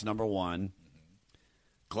Prison. That's number one. Mm-hmm.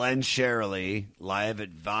 Glenn Sherley live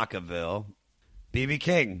at Vacaville. B.B.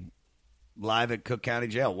 King live at Cook County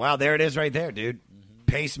Jail. Wow, there it is right there, dude. Mm-hmm.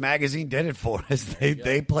 Pace Magazine did it for us.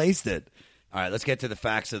 They placed it. All right, let's get to the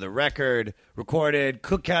facts of the record. Recorded,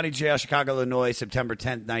 Cook County Jail, Chicago, Illinois, September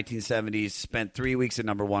 10th, 1970. Spent 3 weeks at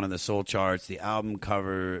number one on the soul charts. The album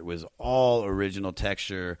cover was all original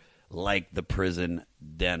texture, like the prison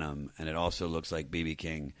denim. And it also looks like B.B.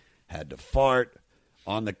 King had to fart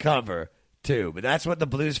on the cover, too. But that's what the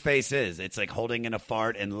blues face is. It's like holding in a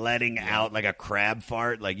fart and letting out like a crab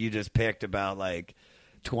fart. Like you just picked about like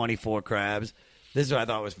 24 crabs. This is what I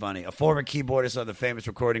thought was funny. A former keyboardist on the famous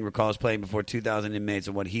recording recalls playing before 2,000 inmates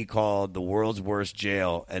in what he called the world's worst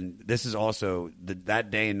jail. And this is also,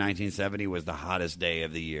 that day in 1970 was the hottest day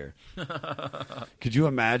of the year. Could you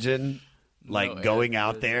imagine, like, going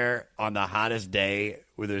out there on the hottest day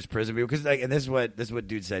where there's prison people? Because, like, and this is what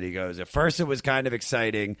dude said. He goes, at first it was kind of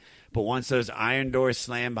exciting, but once those iron doors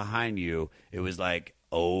slammed behind you, it was like,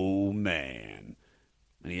 oh, man.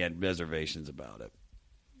 And he had reservations about it.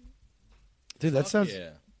 Dude, that sounds.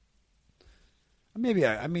 Yeah. Maybe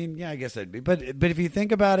I mean, yeah, I guess I'd be. But if you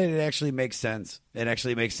think about it, it actually makes sense. It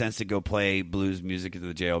actually makes sense to go play blues music at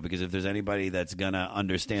the jail, because if there's anybody that's gonna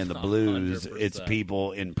understand the blues, 100%. it's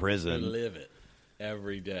people in prison. They live it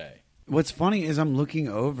every day. What's funny is I'm looking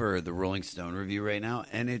over the Rolling Stone review right now,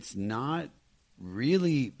 and it's not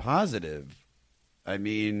really positive. I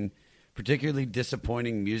mean, particularly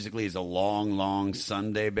disappointing musically is A Long, Long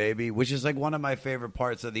Sunday, Baby, which is like one of my favorite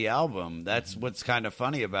parts of the album. That's what's kind of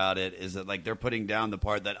funny about it, is that like they're putting down the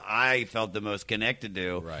part that I felt the most connected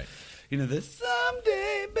to. Right. You know, this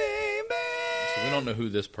someday, baby. So we don't know who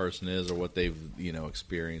this person is or what they've,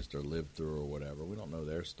 experienced or lived through or whatever. We don't know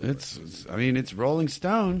their story. It's Rolling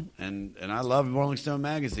Stone, and I love Rolling Stone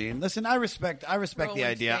magazine. Listen, I respect the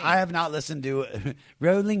idea. Stone. I have not listened to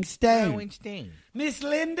Rolling Stone. Rolling Stone. Miss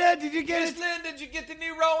Linda, did you get Linda, did you get the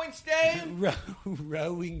new Rolling Stone?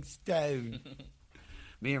 Rolling Stone.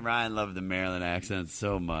 Me and Ryan love the Maryland accent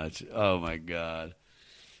so much. Oh my God.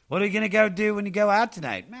 What are you going to go do when you go out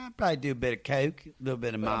tonight? I'll probably do a bit of coke, a little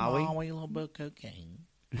bit of Maui. A little bit of cocaine.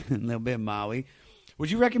 A little bit of Maui.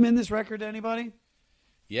 Would you recommend this record to anybody?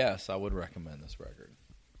 Yes, I would recommend this record.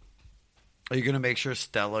 Are you going to make sure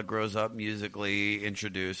Stella grows up musically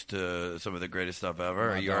introduced to some of the greatest stuff ever?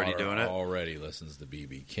 My Are you already daughter doing it? Already listens to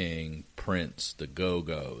B.B. King, Prince, the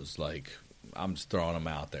Go-Go's. Like, I'm just throwing them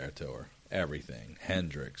out there to her. Everything.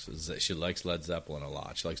 Hendrix. She likes Led Zeppelin a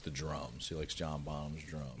lot. She likes the drums. She likes John Bonham's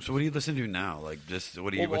drums. So what do you listen to now? Like, just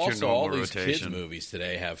what's your also, normal all these rotation? kids movies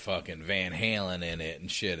today have fucking Van Halen in it and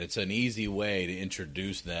shit. It's an easy way to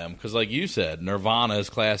introduce them because, like you said, Nirvana is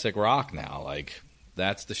classic rock now. Like,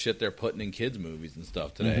 that's the shit they're putting in kids movies and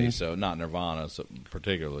stuff today. So not Nirvana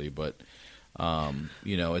particularly, but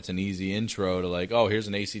it's an easy intro to like, oh, here's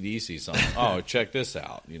an AC/DC song. Oh, check this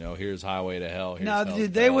out. Here's Highway to Hell. Here's No, Hell's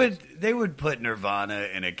dude, they would put Nirvana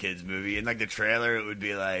in a kids movie, and like the trailer, it would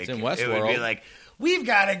be like, It's in Westworld. It would be like, we've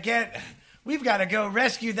got to go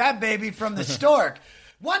rescue that baby from the stork.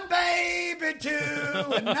 One baby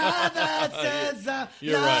to another says,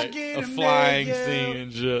 You're right. A flying scene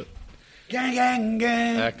and shit. Gang, gang,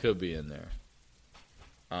 gang. That could be in there.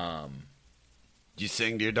 Do you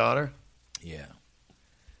sing to your daughter? Yeah.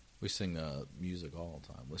 We sing music all the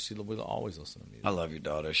time. We always listen to music. I love your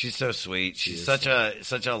daughter. She's so sweet. She's such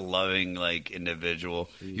a loving individual.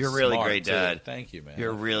 You're a really great dad. Too. Thank you, man.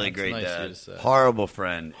 You're a really great nice dad. to say. Horrible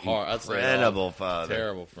friend. That's Incredible father.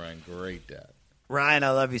 Terrible friend. Great dad. Ryan, I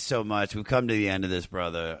love you so much. We've come to the end of this,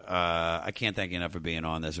 brother. I can't thank you enough for being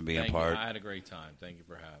on this and being a part. I had a great time. Thank you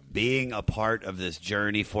for having me. Being a part of this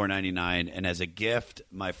journey, $4.99, and as a gift,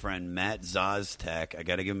 my friend Matt Zostek, I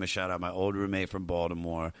got to give him a shout out. My old roommate from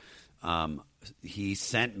Baltimore, he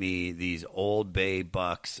sent me these Old Bay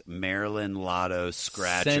Bucks Maryland Lotto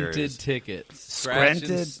scratchers. Scented tickets. Scratch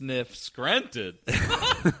and sniff. Scrented.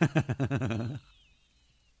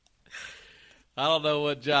 I don't know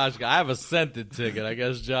what Josh got. I have a scented ticket. I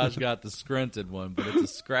guess Josh got the scrented one, but it's a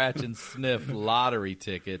scratch and sniff lottery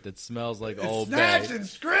ticket that smells like Old Bay. Snatch and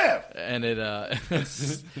scriff. And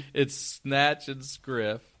it's snatch and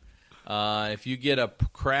scriff. If you get a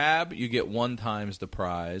crab, you get 1 times the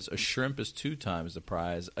prize. A shrimp is 2 times the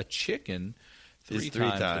prize. A chicken is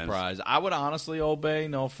 3 times the prize. I would honestly, Old Bay,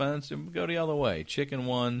 no offense, go the other way. Chicken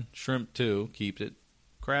 1, shrimp 2, keeps it.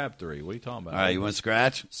 Crab 3. What are you talking about? All right, you want to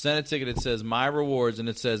scratch? Send a ticket. It says My Rewards, and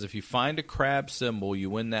it says if you find a crab symbol,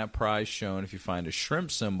 you win that prize shown. If you find a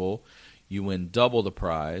shrimp symbol, you win double the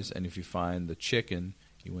prize. And if you find the chicken,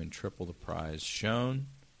 you win triple the prize shown.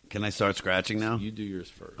 Can I start scratching now? You do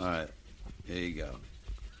yours first. All right. Here you go.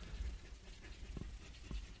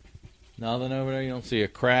 Nothing over there? You don't see a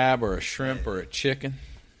crab or a shrimp or a chicken?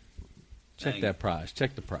 Check that prize.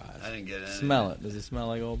 Check the prize. I didn't get anything. Smell it. Does it smell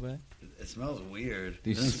like Old Bay? It smells weird.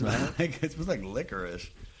 Do you smell it? It smells like licorice.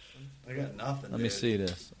 I got nothing. Let me see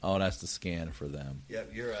this. Oh, that's the scan for them.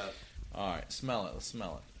 Yep, you're up. All right, smell it. Let's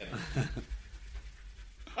smell it.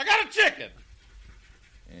 I got a chicken.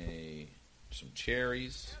 Some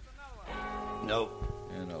cherries. Nope.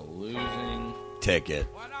 And a losing ticket.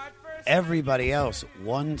 Everybody else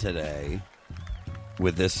won today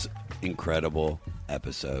with this incredible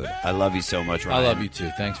episode. I love you so much, Ryan. I love you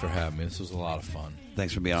too. Thanks for having me. This was a lot of fun.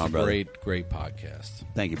 Thanks for being on, brother. Great podcast.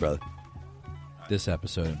 Thank you, brother. This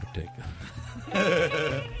episode in particular.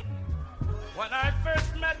 When I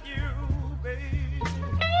first met you, baby, baby,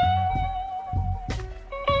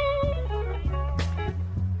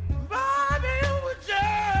 you were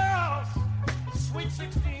just sweet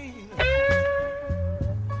 16.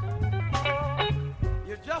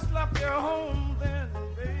 You just left your home then,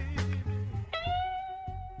 baby.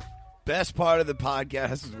 Best part of the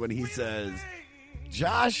podcast is when he says,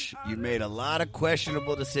 Josh, you made a lot of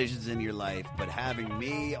questionable decisions in your life, but having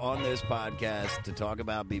me on this podcast to talk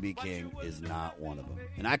about B.B. King is not one of them.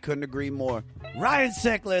 And I couldn't agree more. Ryan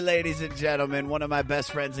Sickler, ladies and gentlemen, one of my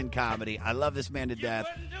best friends in comedy. I love this man to death.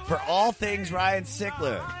 For all things Ryan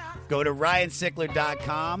Sickler, go to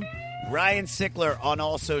ryansickler.com. Ryan Sickler on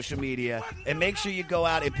all social media, and make sure you go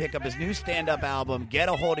out and pick up his new stand-up album, Get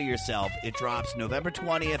a Hold of Yourself. It drops November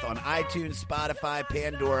 20th on iTunes, Spotify,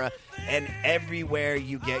 Pandora, and everywhere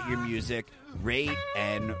you get your music. Rate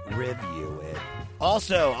and review it.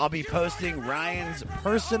 Also, I'll be posting Ryan's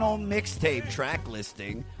personal mixtape track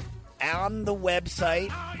listing on the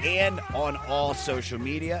website and on all social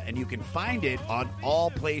media, and you can find it on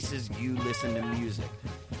all places you listen to music.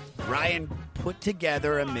 Ryan put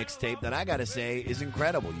together a mixtape that I gotta say is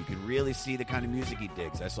incredible. You can really see the kind of music he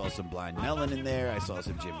digs. I saw some Blind Melon in there. I saw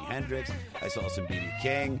some Jimi Hendrix. I saw some B.B.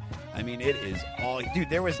 King. I mean, it is all...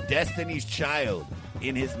 Dude, there was Destiny's Child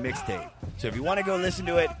in his mixtape. So if you want to go listen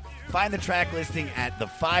to it, find the track listing at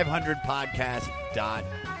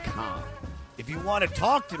the500podcast.com. If you want to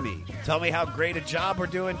talk to me, tell me how great a job we're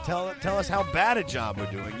doing, tell us how bad a job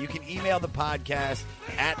we're doing, you can email the podcast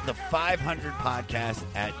at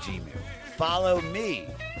the500podcast@gmail. Follow me,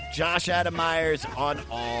 Josh Adam Myers, on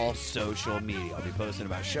all social media. I'll be posting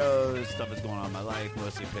about shows, stuff that's going on in my life,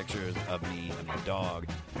 mostly pictures of me and my dog.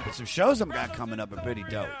 But some shows I've got coming up are pretty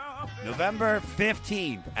dope. November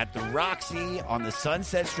 15th at the Roxy on the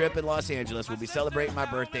Sunset Strip in Los Angeles. We'll be celebrating my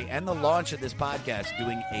birthday and the launch of this podcast,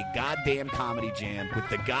 doing a goddamn comedy jam with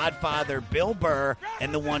the Godfather, Bill Burr,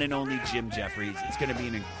 and the one and only Jim Jeffries. It's going to be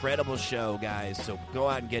an incredible show, guys, so go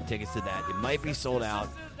out and get tickets to that. It might be sold out,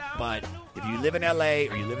 but if you live in LA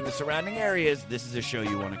or you live in the surrounding areas, this is a show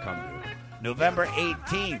you want to come to. November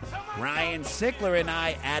 18th, Ryan Sickler and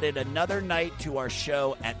I added another night to our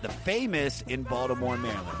show at The Famous in Baltimore,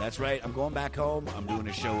 Maryland. That's right, I'm going back home. I'm doing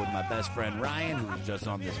a show with my best friend Ryan, who was just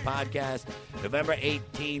on this podcast. November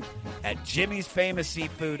 18th at Jimmy's Famous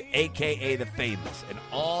Seafood, a.k.a. The Famous. And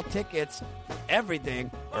all tickets for everything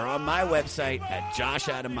are on my website at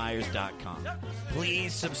joshadammyers.com.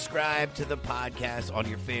 Please subscribe to the podcast on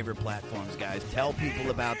your favorite platforms, guys. Tell people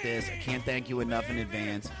about this. I can't thank you enough in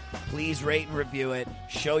advance. Please rate and review it.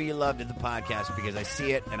 Show you love to the podcast because I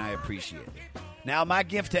see it and I appreciate it. Now, my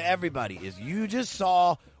gift to everybody is you just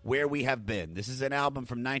saw Where We Have Been. This is an album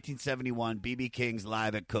from 1971, B.B. King's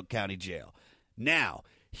live at Cook County Jail. Now,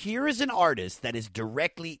 here is an artist that is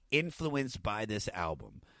directly influenced by this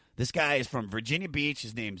album. This guy is from Virginia Beach.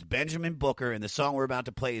 His name's Benjamin Booker, and the song we're about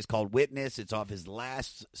to play is called Witness. It's off his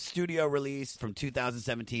last studio release from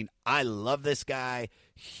 2017. I love this guy.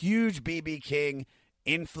 Huge B.B. King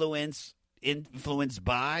influenced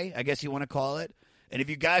by, I guess you want to call it. And if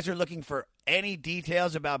you guys are looking for any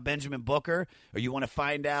details about Benjamin Booker, or you want to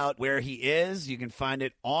find out where he is, you can find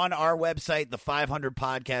it on our website,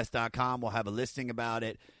 the500podcast.com. We'll have a listing about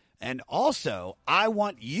it. And also, I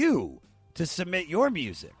want you to submit your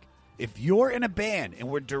music. If you're in a band and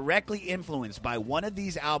we're directly influenced by one of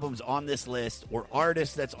these albums on this list or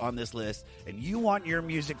artists that's on this list, and you want your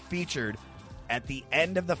music featured at the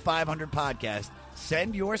end of the 500 podcast,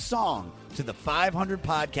 send your song to the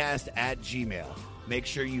 500podcast@gmail. Make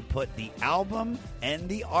sure you put the album and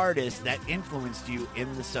the artist that influenced you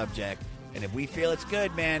in the subject. And if we feel it's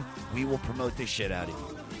good, man, we will promote this shit out of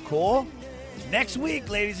you. Cool? Next week,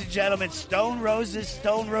 ladies and gentlemen, Stone Roses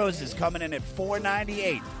coming in at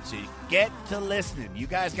 $4.98. So you get to listening. You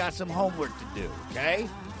guys got some homework to do, okay?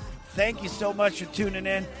 Thank you so much for tuning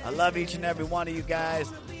in. I love each and every one of you guys.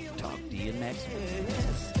 Talk to you next week.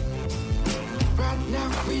 Right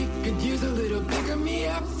now we could use a little bigger me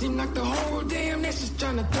up. Seem like the whole damn nation's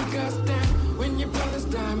trying to take us down. When your brother's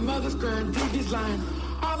dying, mother's crying, baby's lying.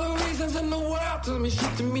 All the reasons in the world tell me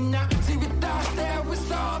shit to me now. See, we thought that we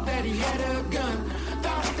saw that he had a gun.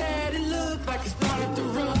 Thought that it looked like he started to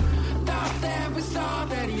run. Thought that we saw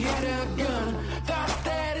that he had a gun. Thought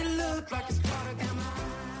that it looked like he started to run.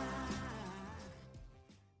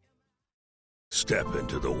 Step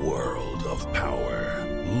into the world of power,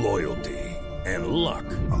 loyalty, and luck.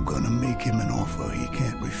 I'm gonna make him an offer he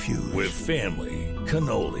can't refuse. With family,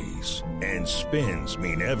 cannolis, and spins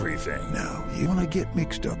mean everything. Now, you wanna get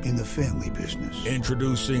mixed up in the family business.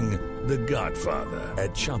 Introducing The Godfather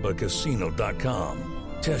at ChumbaCasino.com.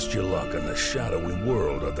 Test your luck in the shadowy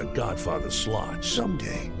world of The Godfather slot.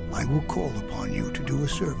 Someday, I will call upon you to do a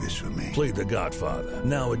service for me. Play The Godfather,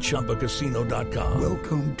 now at ChumbaCasino.com.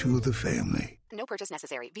 Welcome to the family. No purchase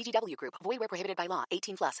necessary. VGW Group. Void where prohibited by law.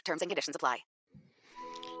 18+. Terms and conditions apply.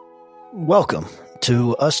 Welcome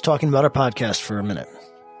to us talking about our podcast for a minute.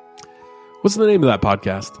 What's the name of that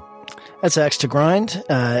podcast? That's Axe to Grind.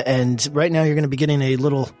 And right now you're going to be getting a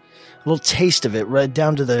little taste of it, right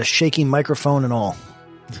down to the shaky microphone and all.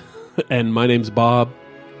 And my name's Bob.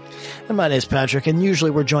 And my name's Patrick. And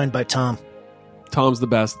usually we're joined by Tom. Tom's the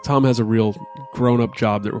best. Tom has a real grown-up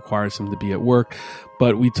job that requires him to be at work.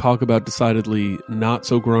 But we talk about decidedly not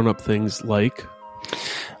so grown-up things like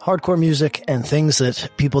hardcore music and things that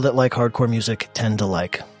people that like hardcore music tend to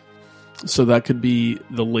like. So that could be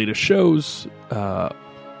the latest shows,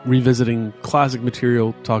 revisiting classic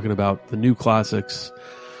material, talking about the new classics,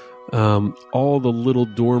 all the little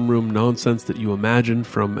dorm room nonsense that you imagine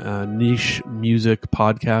from niche music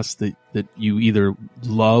podcasts that you either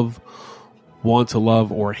love, want to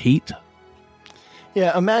love, or hate.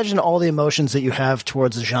 Yeah, imagine all the emotions that you have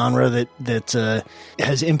towards a genre that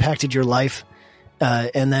has impacted your life,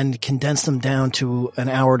 and then condense them down to an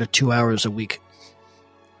hour to 2 hours a week.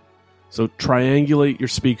 So triangulate your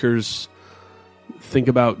speakers, think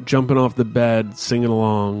about jumping off the bed, singing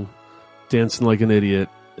along, dancing like an idiot,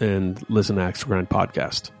 and listen to Axe to Grind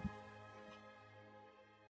podcast.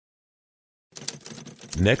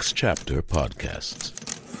 Next Chapter Podcasts.